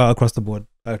 5-star across the board.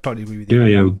 I totally agree with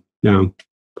you. Yeah.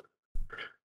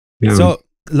 So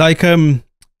like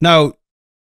now,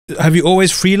 have you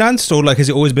always freelanced, or like has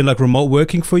it always been like remote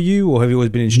working for you, or have you always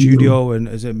been in studio and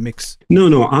is it a mix?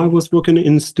 No, I was working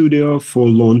in studio for a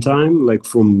long time. Like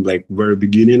from very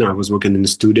beginning, I was working in the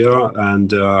studio,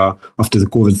 and after the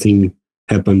COVID thing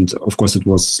happened, of course, it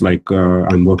was like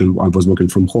I was working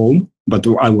from home, but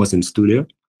I was in studio.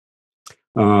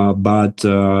 But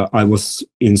I was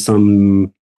in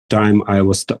some time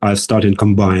I started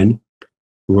combine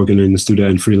working in the studio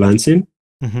and freelancing.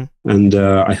 And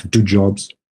I have 2 jobs,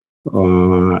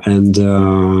 and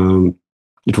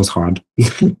it was hard.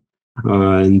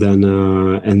 And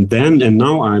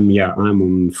now I'm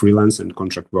on freelance and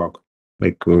contract work,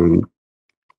 like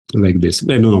this. I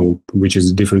don't know which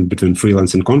is different between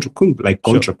freelance and contract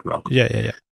work.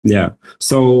 Yeah.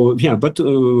 So but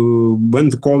when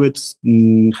the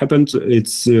COVID happened,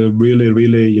 it's really,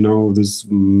 really, this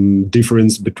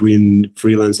difference between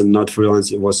freelance and not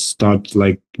freelance, it was start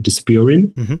like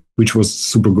disappearing, which was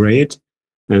super great.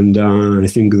 And I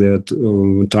think that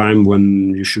time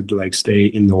when you should like stay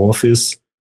in the office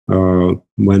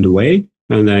went away,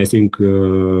 and I think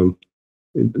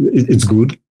it's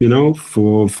good,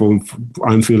 for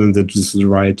I'm feeling that this is the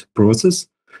right process.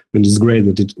 And it's great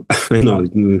that I know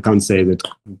I can't say that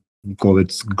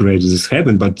COVID's great as this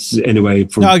happened, but anyway,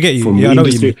 from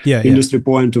industry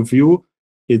point of view,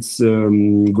 it's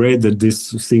great that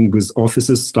this thing with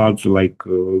offices start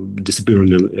to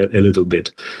disappearing a little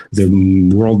bit. The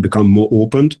world become more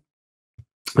open,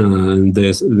 and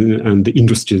the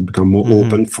industry has become more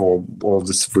open for all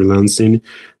this freelancing,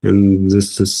 and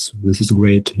this is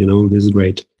great. This is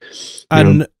great.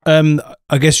 And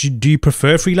I guess do you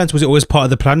prefer freelance? Was it always part of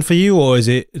the plan for you, or is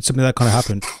it something that kind of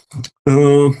happened?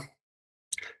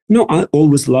 No, I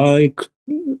always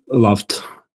loved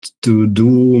to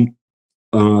do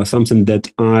something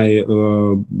that I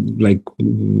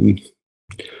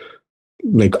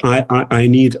I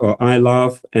need or I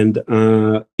love, and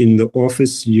in the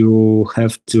office you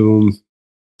have to.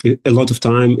 A lot of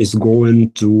time is going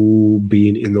to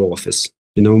being in the office.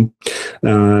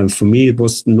 For me, it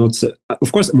was not.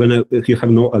 Of course, when you have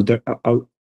no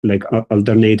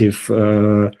alternative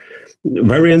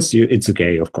variants, it's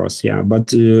okay. Of course, yeah.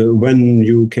 But when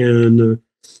you can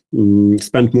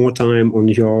spend more time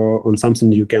on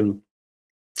something you can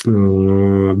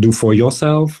do for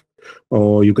yourself,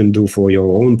 or you can do for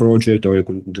your own project, or you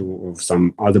can do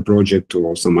some other project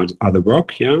or some other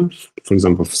work, for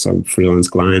example, for some freelance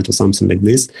client or something like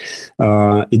this,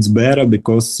 it's better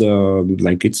because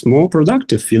it's more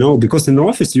productive, because in the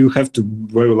office you have to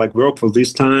work for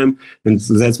this time, and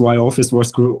that's why offices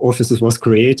was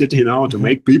created, to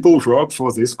make people work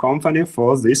for this company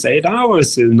for these 8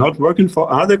 hours, not working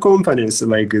for other companies.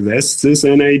 This is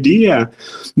an idea,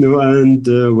 and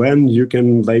when you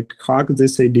can hack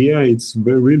this idea, it's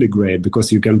really great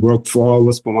because you can work 4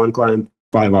 hours for one client,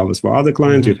 5 hours for other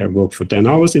client. You can work for 10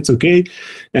 hours. It's okay,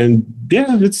 and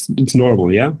it's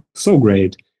normal. So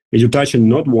great. you're touching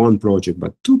not one project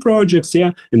but two projects,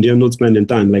 yeah, and you're not spending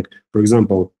time. Like for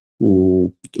example,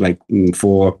 for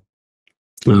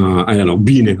I don't know,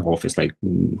 being in office, like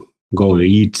go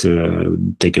eat,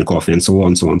 taking coffee, and so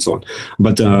on, so on, so on.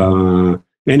 But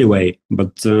anyway,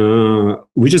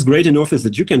 which is great in office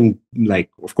that you can, like,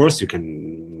 of course, you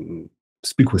can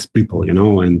speak with people,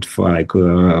 and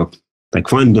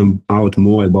find them out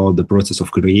more about the process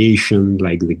of creation,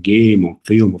 like the game or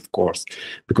film, of course,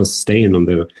 because staying on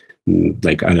the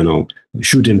like, I don't know,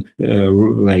 shooting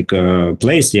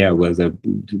place, yeah, where the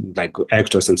like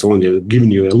actors and so on, they're giving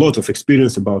you a lot of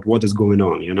experience about what is going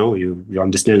on, you're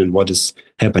understanding what is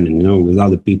happening, with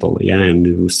other people, yeah,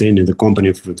 and staying in the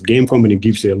company, the game company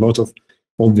gives you a lot of,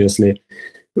 obviously,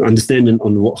 understanding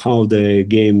on how the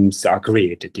games are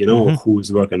created,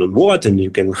 who's working on what, and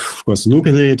you can, of course, look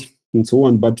at it and so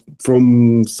on. But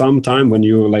from some time when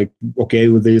you're like okay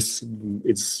with this,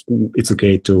 it's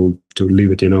okay to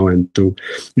leave it, and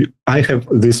I have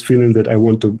this feeling that I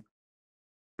want to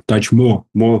touch more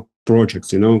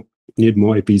projects, need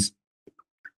more IPs,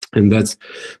 and that's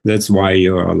why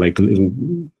you're like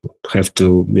have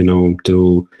to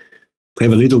to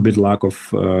have a little bit lack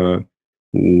of I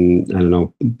don't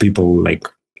know, people, like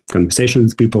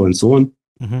conversations, people, and so on,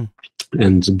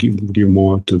 and give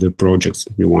more to the projects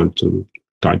you want to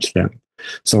touch them.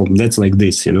 So that's like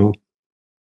this,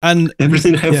 and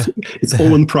everything has its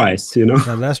own price, No,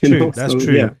 that's true. That's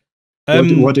true. Yeah.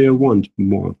 What do you want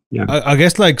more? Yeah. I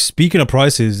guess, like, speaking of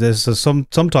prices, there's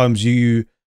sometimes you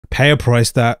pay a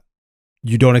price that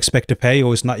you don't expect to pay,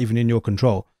 or it's not even in your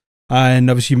control. And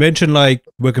obviously, you mentioned like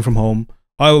working from home.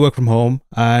 I work from home,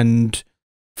 and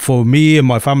for me and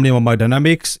my family and my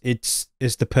dynamics, it's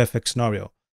the perfect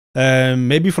scenario.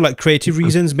 Maybe for like creative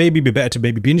reasons, maybe it'd be better to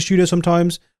maybe be in the studio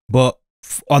sometimes, but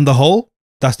on the whole,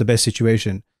 that's the best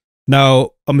situation.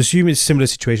 Now, I'm assuming it's a similar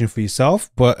situation for yourself,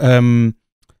 but you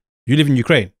live in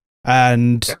Ukraine,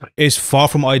 and it's far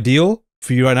from ideal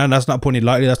for you right now. And that's not putting it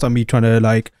lightly. That's not me trying to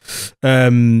like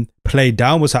play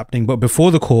down what's happening. But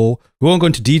before the call, we won't go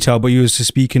into detail, but you were just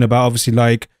speaking about, obviously,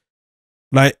 like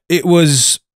it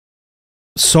was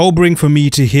sobering for me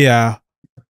to hear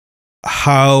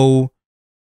how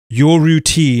your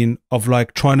routine of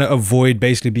like trying to avoid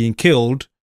basically being killed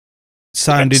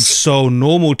sounded so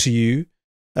normal to you.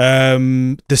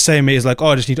 The same way as like, oh,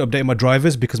 I just need to update my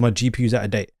drivers because my GPU is out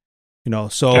of date,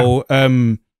 so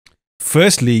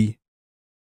firstly,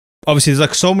 obviously there's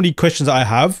like so many questions that I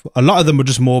have. A lot of them are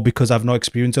just more because I have no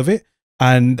experience of it,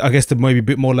 and I guess they're maybe a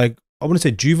bit more like, I wouldn't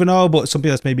say juvenile, but something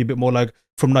that's maybe a bit more like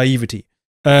from naivety.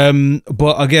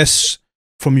 But I guess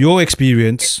from your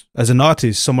experience as an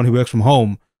artist, someone who works from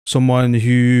home, someone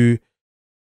who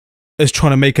is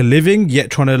trying to make a living, yet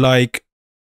trying to like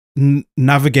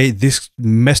navigate this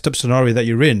messed up scenario that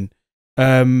you're in.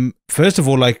 First of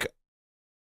all, like,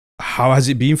 how has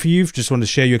it been for you? Just want to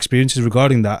share your experiences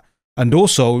regarding that. And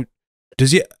also,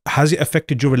 has it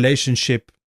affected your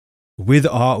relationship with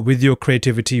art, with your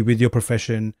creativity, with your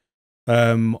profession,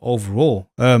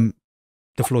 overall? The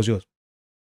floor is yours.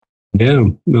 Yeah.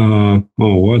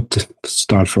 What to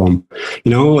start from?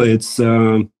 It's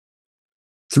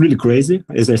really crazy.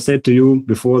 As I said to you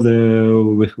before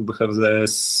we have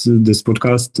this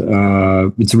podcast,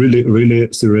 it's really, really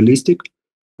surrealistic.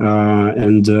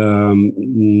 And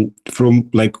from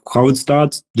like how it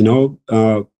starts,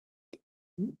 the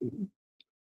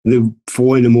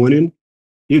 4 a.m,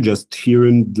 you're just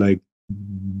hearing like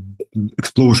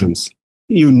explosions.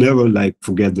 You never like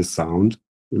forget the sound.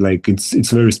 Like it's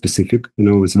very specific,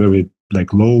 it's very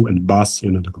like low and bass,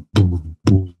 like boom,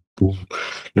 boom, boom.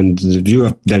 And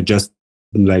they're just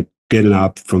like getting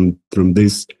up from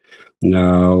this.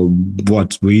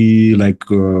 What we like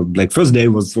first day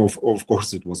was of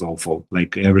course it was awful.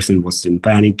 Like everything was in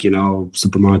panic,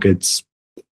 supermarkets,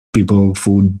 people,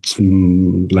 food,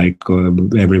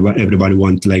 everybody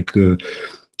want like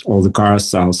all the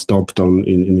cars are stopped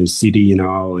in the city.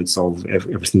 It's all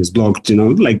everything is blocked.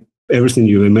 Like everything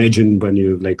you imagine when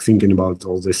you're like thinking about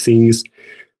all the things,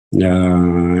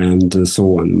 and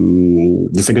so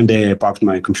on. The second day, I parked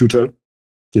my computer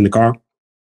in the car.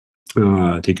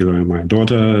 Taking care of my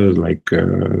daughter, like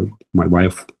my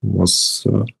wife was,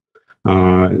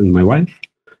 and my wife,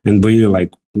 and we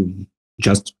like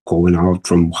just going out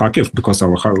from Kharkiv because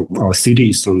our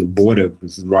city is on the border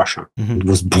with Russia. It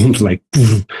was bombed like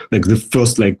the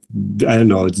first, like, I don't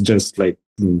know, it's just like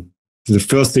the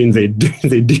first thing they did,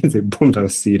 they bombed our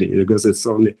city because it's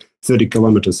only 30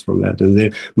 kilometers from that. And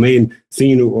the main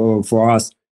thing for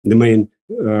us, the main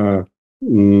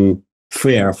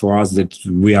fear for us, that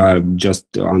we are just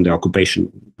under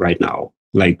occupation right now.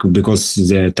 like because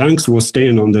the tanks was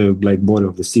staying on the like border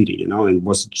of the city, you know, and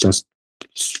was just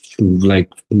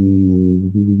like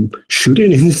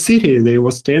shooting in the city. They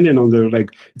was standing on the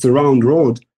like it's a round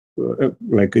road,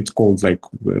 like it's called like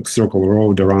circle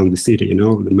road around the city, you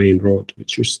know, the main road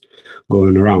which is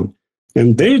going around.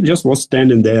 And they just was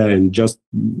standing there and just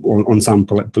on some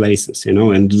places, you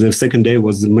know. And the second day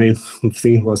was the main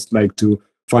thing was like to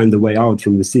find the way out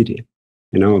from the city,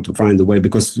 you know, to find the way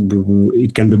because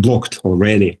it can be blocked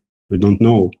already. We don't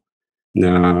know.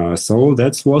 So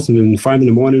that was in 5 in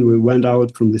the morning. We went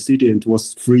out from the city and it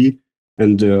was free,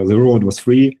 and the road was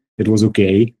free. It was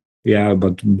okay. Yeah,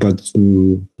 but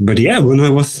yeah, when I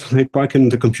was like packing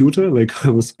the computer, like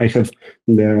I have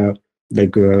the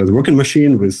like the working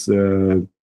machine with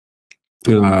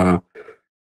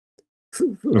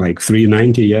like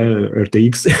 390, yeah,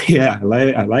 RTX. Yeah,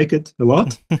 I like it a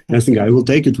lot. I think I will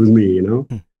take it with me, you know.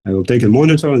 I will take a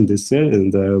monitor and this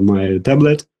and my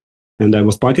tablet, and I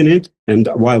was packing it. And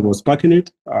while I was packing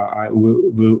it,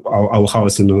 our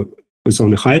house was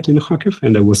on a height in Kharkiv,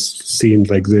 and I was seeing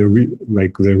like the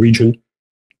region,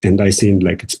 and I seen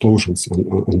like explosions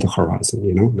on the horizon,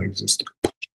 you know, like this.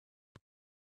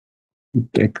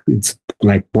 Like it's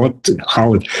like what,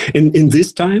 how? In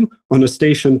this time on a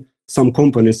station, some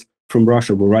companies from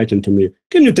Russia were writing to me,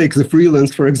 can you take the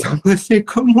freelance, for example? I say,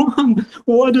 come on,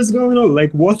 what is going on?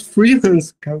 Like, what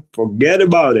freelance? Forget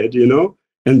about it, you know?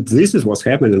 And this is what's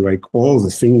happening, like all the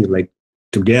things like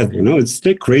together, you know? It's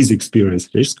a crazy experience.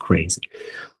 It's crazy.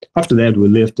 After that, we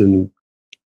lived in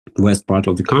the west part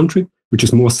of the country, which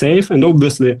is more safe. And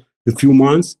obviously, a few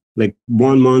months, like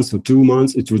 1 month or 2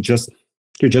 months, it was just,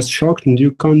 you're just shocked and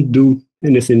you can't do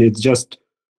anything. It's just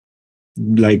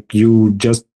like you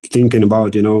just thinking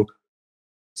about, you know,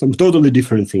 some totally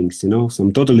different things, you know,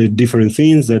 some totally different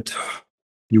things that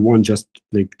you want just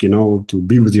like, you know, to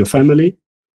be with your family.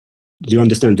 You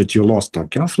understand that you lost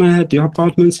like your flat, your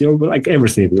apartments, your like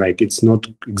everything, like it's not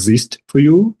exist for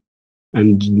you.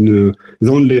 And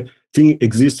the only thing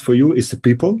exists for you is the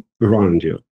people around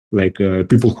you, like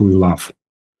people who you love.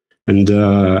 And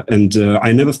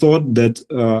I never thought that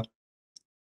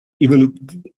even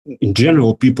in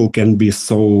general, people can be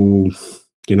so,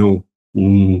 you know,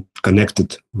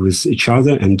 connected with each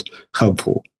other and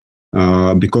helpful.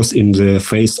 Because in the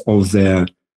face of this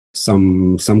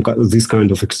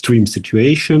kind of extreme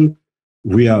situation,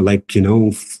 we are like, you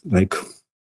know, like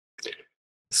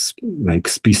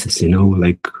species, you know,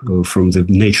 like from the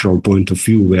natural point of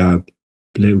view, we are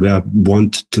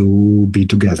want to be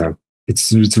together.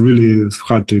 It's really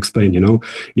hard to explain, you know,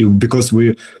 because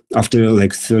we after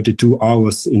like 32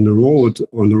 hours on the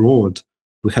road,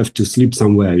 we have to sleep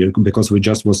somewhere, you know, because we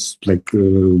just was like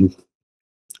you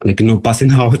know,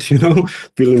 passing out, you know,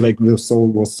 feeling like we was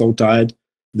so tired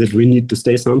that we need to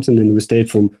stay something, and we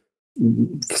stayed from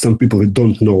some people we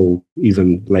don't know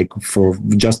even, like for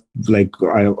just like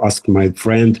I asked my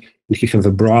friend, and he has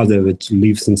a brother that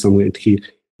lives in somewhere, and he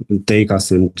take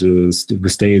us and we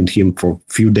stay with him for a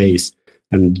few days.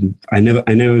 And I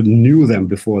never knew them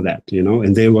before that, you know,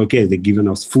 and they were okay. They're giving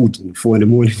us food at 4 in the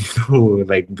morning, you know,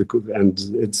 like, and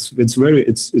it's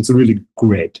really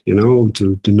great, you know,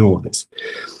 to know this.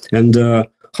 And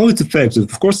how it's effective,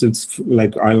 of course, it's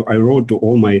like I wrote to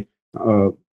all my,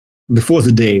 before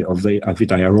the day of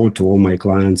it, I wrote to all my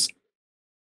clients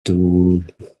to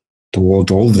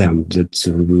all of them that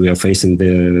we are facing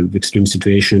the extreme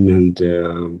situation, and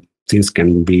things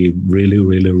can be really,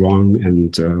 really wrong,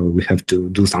 and we have to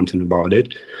do something about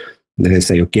it. They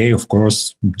say, okay, of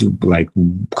course, like,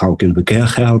 how can we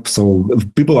help? So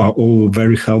people are all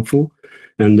very helpful,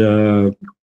 and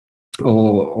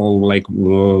all like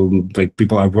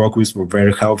people I work with were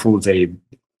very helpful. They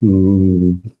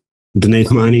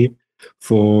donate money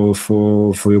for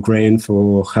Ukraine,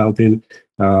 for helping,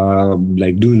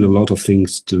 like doing a lot of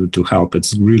things to help.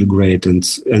 It's really great, and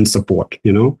support,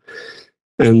 you know.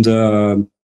 And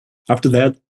after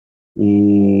that,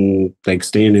 like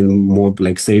staying in more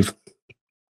like safe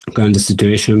kind of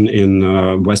situation in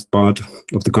west part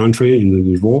of the country, in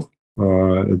Lviv.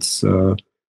 It's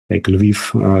like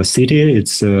Lviv city.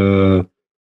 It's a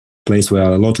place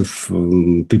where a lot of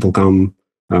people come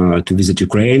to visit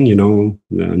Ukraine. You know,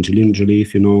 Angelina Jolie,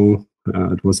 if you know,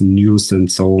 it was in news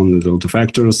and so on. A lot of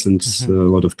actors and a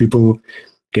lot of people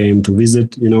came to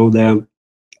visit. You know, there.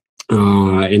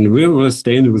 And we were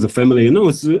staying with the family. You know,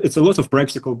 it's a lot of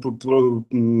practical,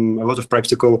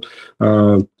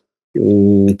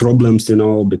 problems. You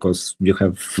know, because you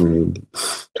have, I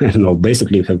don't know,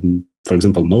 basically you have, for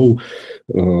example, no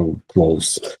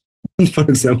clothes. for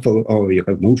example, or you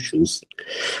have no shoes,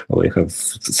 or you have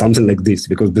something like this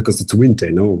because it's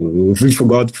winter. We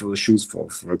forgot for shoes for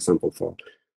example for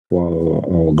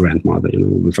our grandmother.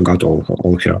 We forgot all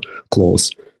her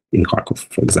clothes in Kharkov,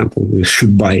 for example. We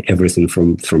should buy everything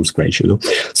from scratch.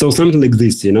 So something like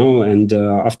this. And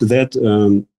after that.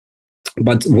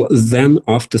 But then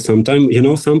after some time,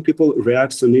 some people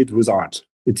react on it with art.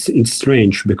 It's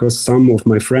strange because some of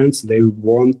my friends, they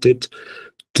wanted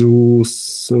to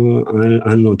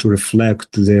I don't know, to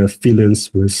reflect their feelings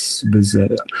with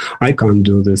I can't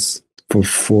do this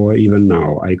for even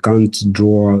now. I can't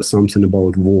draw something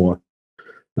about war.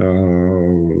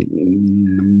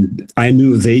 I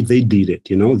knew they did it.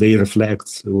 They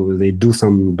reflect. They do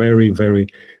some very very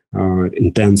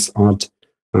intense art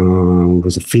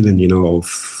with a feeling,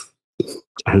 of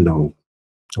I don't know,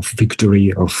 of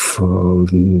victory, of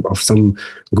some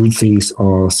good things,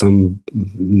 or some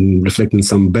reflecting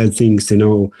some bad things,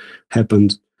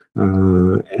 happened.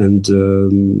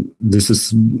 And this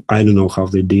is, I don't know how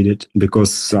they did it,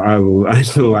 because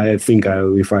I think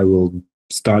if I will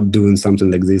start doing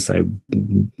something like this, I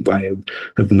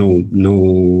have no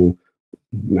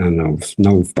I don't know,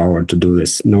 no power to do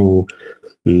this. No.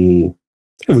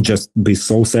 I would just be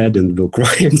so sad and will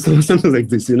cry and something like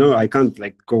this. I can't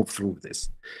go through this.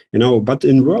 But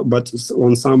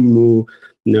on some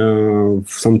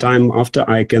time after,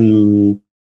 I can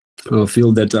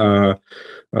feel that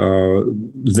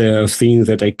the thing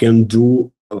that I can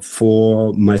do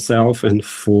for myself and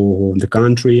for the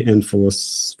country and for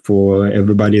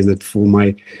everybody, that for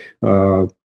my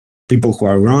people who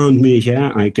are around me,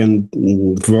 I can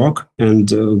work,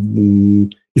 and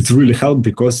it's really helped,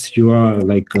 because you are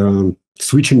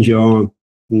switching your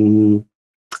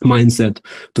mindset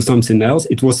to something else.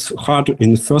 It was hard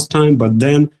in the first time, but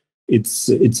then it's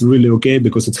really okay,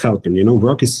 because it's helping.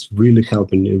 Work is really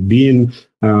helping.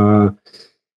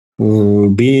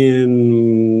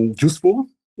 Being useful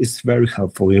is very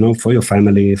helpful. For your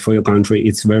family, for your country,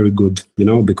 it's very good.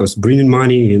 Because bringing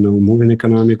money, moving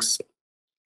economics.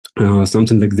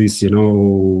 Something like this,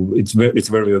 it's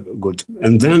very good.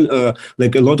 And then a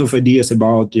lot of ideas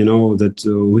about, that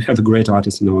we have great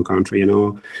artists in our country,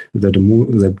 that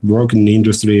work in the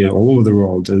industry all over the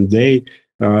world, and they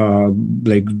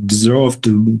deserve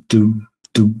to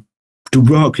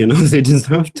work. They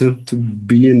deserve to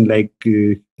be in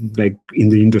in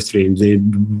the industry. They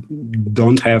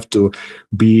don't have to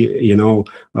be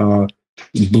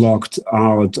blocked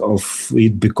out of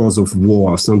it because of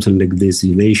war, something like this.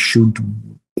 They should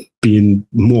be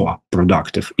more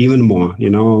productive, even more,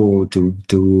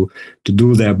 to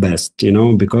do their best,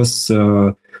 because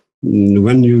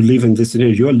when you live in this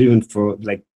area, you're living for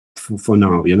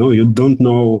now. You don't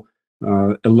know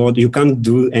a lot. You can't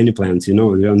do any plans.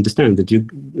 You understand that you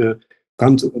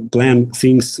can't plan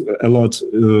things a lot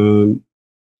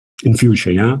in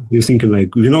future. You're thinking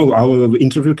our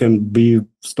interview can be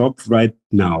stopped right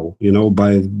now,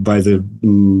 by the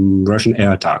Russian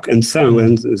air attack, and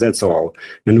that's all.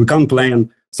 And we can't plan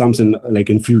something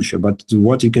in future, but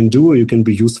what you can do, you can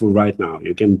be useful right now.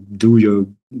 You can do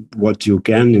what you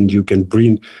can, and you can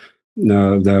bring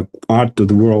the art to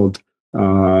the world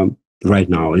right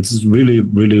now. It's really,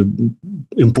 really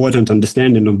important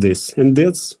understanding of this, and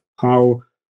that's how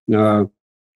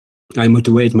I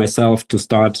motivate myself to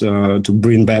start to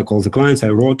bring back all the clients. I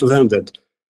wrote to them that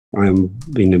I'm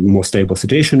in a more stable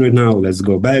situation right now. Let's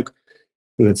go back.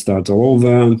 Let's start all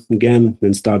over again,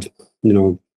 and start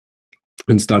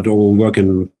all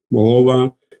working all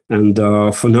over. And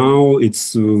for now,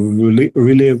 it's really,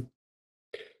 really,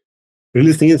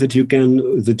 really things that you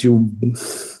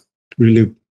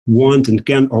really want and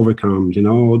can overcome.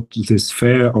 This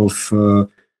fear of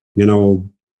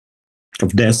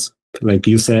of death. Like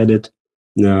you said it,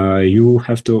 you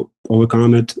have to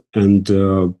overcome it and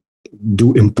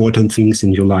do important things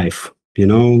in your life.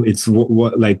 It's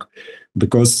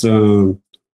because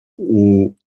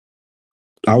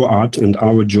our art and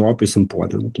our job is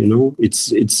important.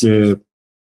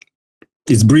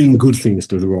 It's bringing good things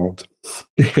to the world.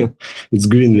 It's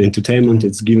giving entertainment.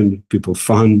 It's giving people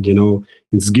fun.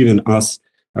 It's giving us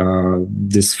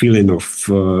this feeling of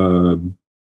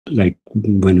when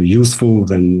we're useful,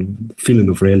 then feeling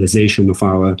of realization of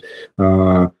our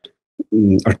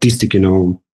artistic,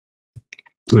 talent,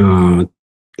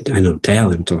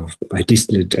 or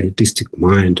artistic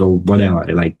mind, or whatever.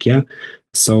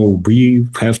 So we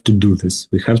have to do this.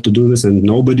 We have to do this, and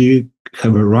nobody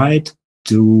have a right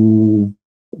to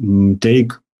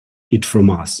take it from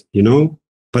us.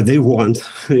 But they want.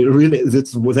 Really,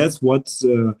 that's what's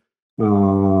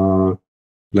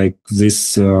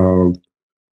this.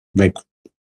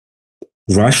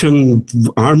 Russian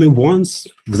army wants,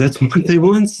 that's what they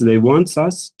want. They want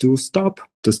us to stop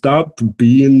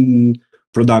being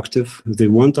productive. They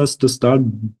want us to start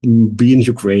being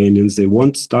Ukrainians. They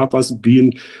want to stop us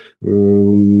being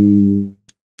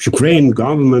Ukraine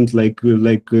government,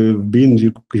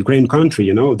 being Ukraine country.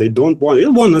 You know, they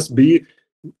want us be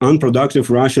unproductive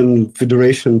Russian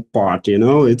Federation part. You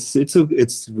know,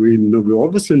 we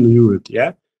obviously knew it.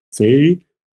 Yeah, they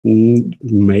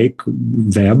make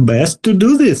their best to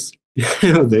do this.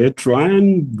 They're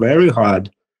trying very hard.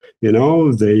 You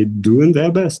know, they're doing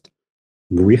their best.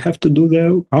 We have to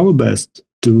do our best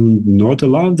to not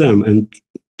allow them and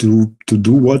to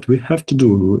do what we have to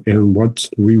do and what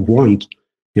we want.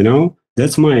 You know,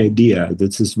 that's my idea.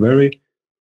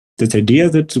 That idea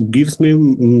that gives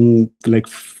me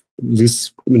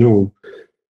this, you know,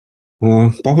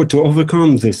 power to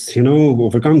overcome this, you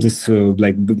know,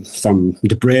 like some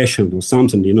depression or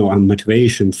something, you know,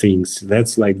 unmotivation things.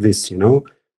 That's like this, you know,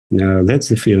 that's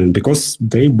the feeling, because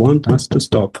they want us to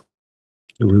stop.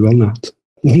 We will not.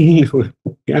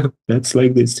 Yeah, that's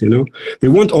like this, you know. They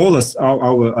want all us,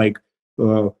 our like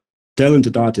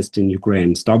talented artists in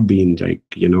Ukraine stop being like,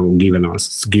 you know,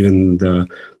 giving the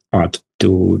art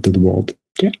to the world.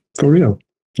 Yeah, for real.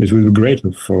 It will be great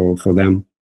for them.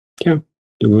 Yeah.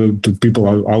 To people,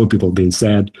 our people being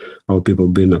sad, our people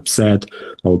being upset,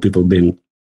 our people being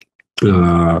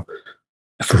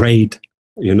afraid,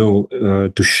 you know,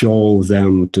 to show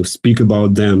them, to speak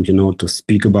about them, you know, to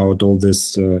speak about all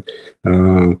this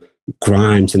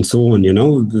crimes and so on, you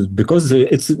know, because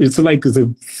it's like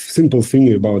the simple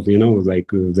thing about, you know,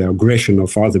 like the aggression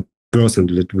of other person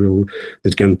that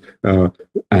can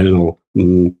I don't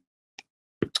know.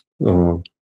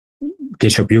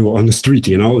 Catch up you on the street,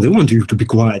 you know. They want you to be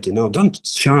quiet, you know. Don't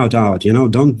shout out, you know.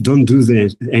 Don't do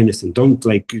anything. Don't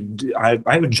like.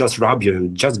 I would just rob you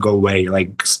and just go away.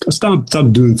 Like stop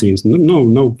doing things.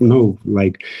 No.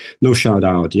 Like no shout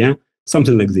out. Yeah,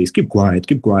 something like this. Keep quiet.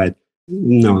 Keep quiet.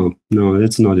 No,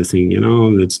 that's not a thing. You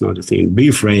know, that's not a thing. Be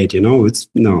afraid. You know, it's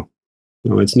no,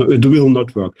 it's not. It will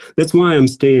not work. That's why I'm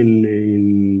staying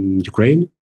in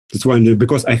Ukraine. That's why,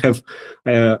 because we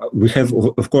have,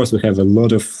 of course, we have a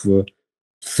lot of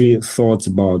thoughts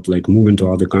about like moving to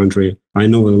other country. I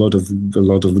know a lot of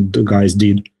the guys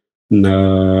did,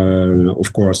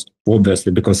 of course,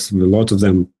 obviously, because a lot of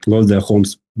them lost their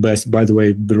homes. By the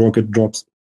way, the rocket drops.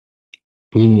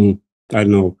 I don't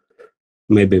know,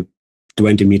 maybe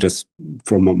 20 meters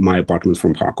from my apartment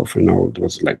from Kharkov. You know, it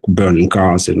was like burning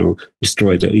cars. You know,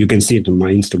 destroyed. You can see it on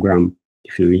my Instagram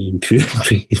if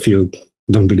you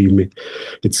don't believe me,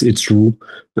 it's true.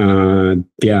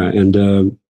 Yeah, and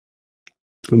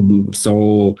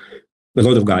so a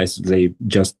lot of guys, they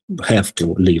just have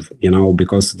to leave, you know,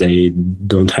 because they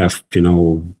don't have, you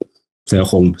know, their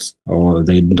homes, or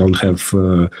they don't have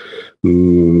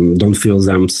don't feel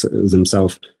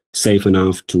themselves safe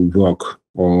enough to work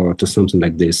or to something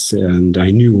like this. And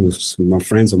I knew some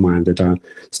friends of mine that are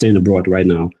staying abroad right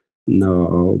now.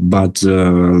 No, but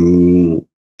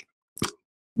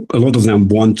a lot of them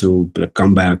want to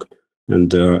come back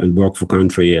and work for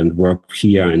country and work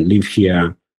here and live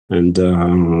here. And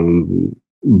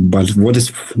but what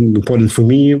is important for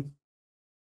me,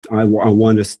 I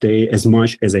want to stay as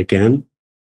much as I can,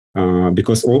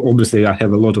 because obviously I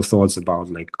have a lot of thoughts about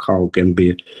like how can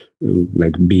be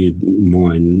be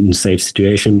more in safe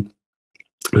situation,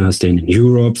 staying in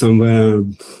Europe somewhere,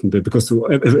 because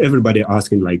everybody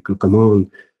asking like, come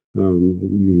on,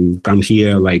 come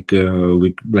here,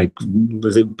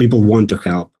 people want to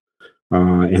help,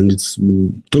 and it's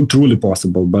truly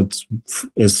possible. But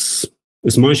as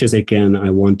much as I can,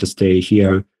 I want to stay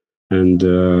here and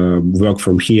work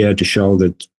from here to show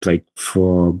that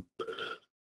for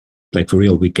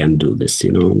real we can do this.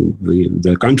 You know,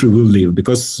 the country will live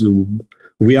because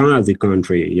we are the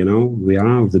country. You know, we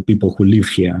are the people who live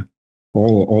here.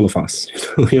 All of us.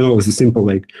 You know, it's a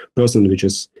simple person which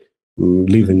is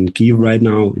live in Kiev right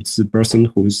now. It's a person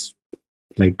who's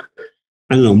I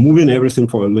don't know, moving everything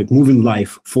forward, moving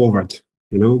life forward,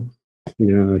 you know,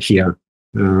 here.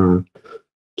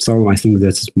 So I think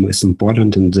that's most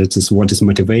important, and that is what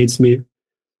motivates me,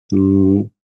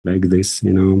 like this,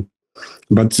 you know.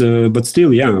 But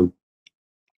still, yeah,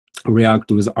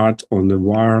 react with art on the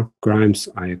war crimes.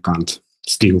 I can't.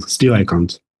 Still, I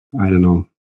can't. I don't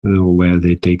know where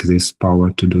they take this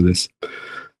power to do this.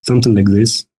 Something like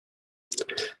this.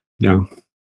 Yeah.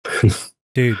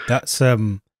 Dude, that's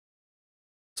some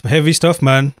heavy stuff,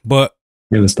 man. But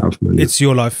heavy stuff, man. It's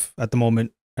your life at the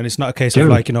moment, and it's not a case of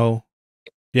you know,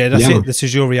 that's it. This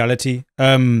is your reality.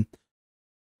 I'm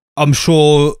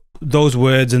sure those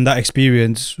words and that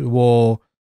experience will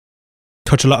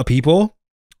touch a lot of people,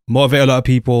 motivate a lot of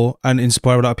people, and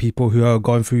inspire a lot of people who are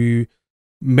going through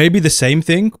maybe the same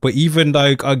thing, but even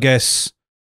like, I guess,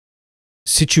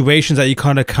 situations that you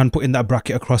kind of can put in that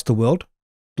bracket across the world,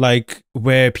 like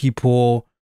where people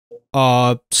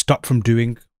are stopped from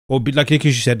doing, or be, like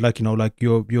you said, like, you know, like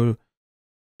you're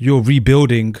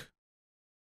rebuilding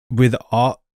with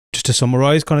art, just to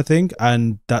summarize, kind of thing.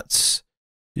 And that's,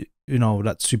 you know,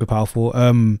 that's super powerful.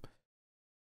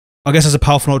 I guess as a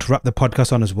powerful note to wrap the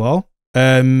podcast on as well.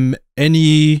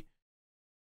 Any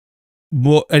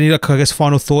like, I guess,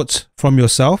 final thoughts from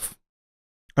yourself,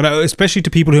 and especially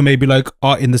to people who maybe like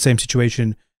are in the same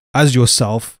situation as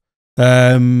yourself,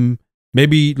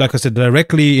 maybe, like I said,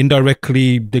 directly,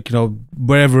 indirectly, like, you know,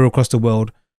 wherever across the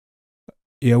world.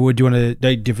 Yeah, would you want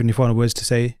to give any final words to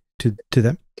say to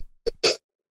them?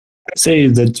 I say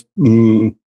that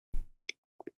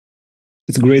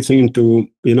it's a great thing to,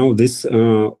 you know, this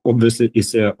obviously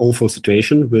is an awful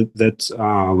situation with that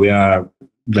we are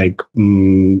like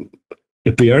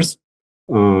appears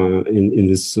in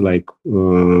this like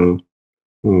we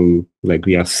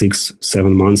are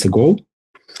 6-7 months ago,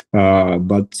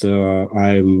 but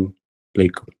I'm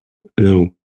like, you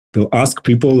know, to ask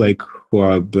people like who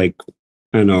are like,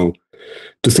 I don't know,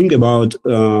 to think about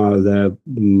the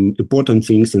important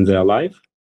things in their life,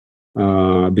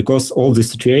 because all the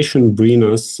situation bring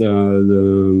us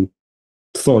the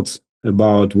thoughts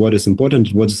about what is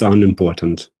important, what is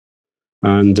unimportant,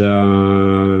 and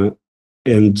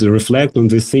reflect on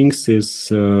these things is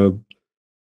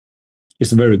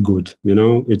very good. You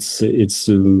know, it's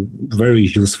very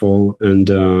useful, and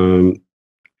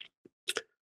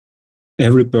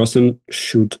every person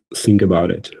should think about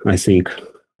it. I think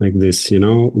like this, you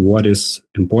know, what is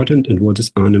important and what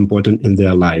is unimportant in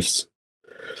their lives,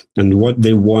 and what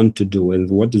they want to do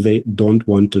and what they don't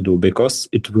want to do, because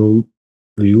it will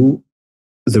view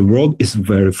the world is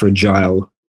very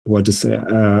fragile. What is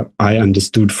I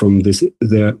understood from this,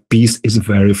 the peace is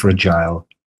very fragile,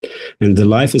 and the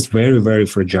life is very, very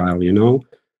fragile, you know.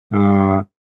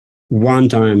 One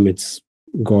time it's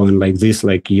going like this,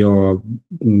 like your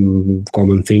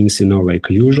common things, you know, like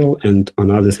usual, and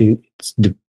another thing, it's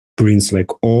the brings like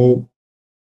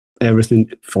everything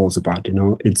falls apart, you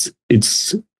know. It's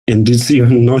and it's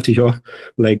even not your,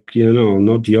 like, you know,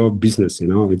 not your business, you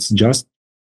know. It's just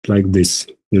like this,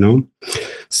 you know.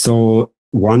 So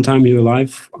one time you're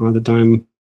alive, other time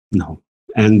no,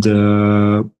 and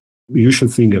you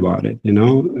should think about it, you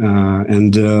know,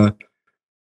 and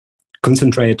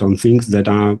concentrate on things that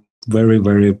are very,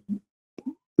 very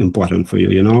important for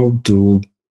you, you know, to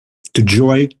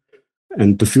joy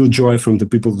and to feel joy from the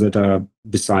people that are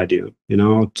beside you, you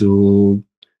know, to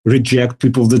reject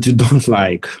people that you don't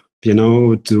like, you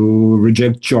know, to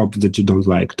reject job that you don't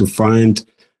like, to find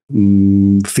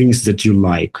things that you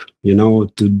like, you know,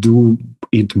 to do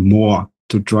it more,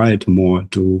 to try it more,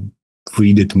 to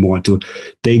read it more, to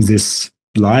take this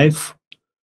life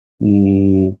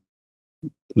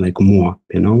like more,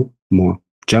 you know, more,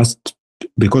 just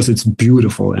because it's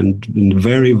beautiful and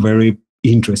very, very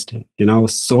interesting, you know.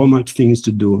 So much things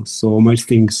to do, so much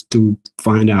things to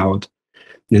find out,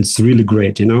 and it's really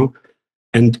great, you know.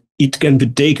 And it can be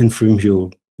taken from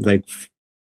you like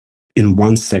in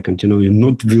 1 second, you know. You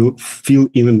not feel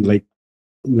even like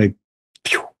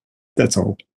phew, that's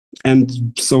all.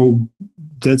 And so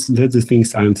that's the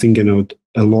things I'm thinking about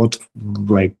a lot,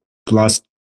 like last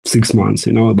 6 months,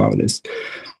 you know, about this.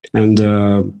 And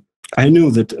I knew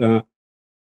that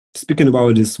speaking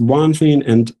about this one thing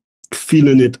and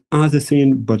feeling it other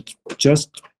thing, but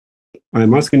just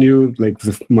I'm asking you, like,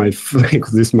 my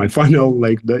final,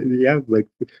 like, like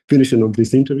finishing of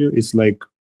this interview is like,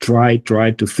 try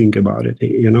to think about it,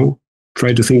 you know.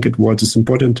 Try to think at what is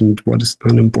important and what is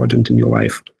unimportant in your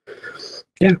life.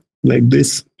 Yeah, like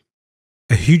this.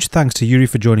 A huge thanks to Yury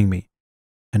for joining me,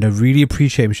 and I really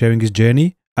appreciate him sharing his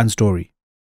journey and story.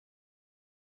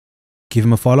 Give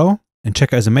him a follow and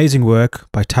check out his amazing work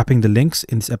by tapping the links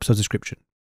in this episode's description.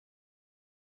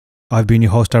 I've been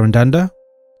your host, Aaron Danda.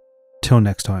 Till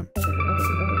next time.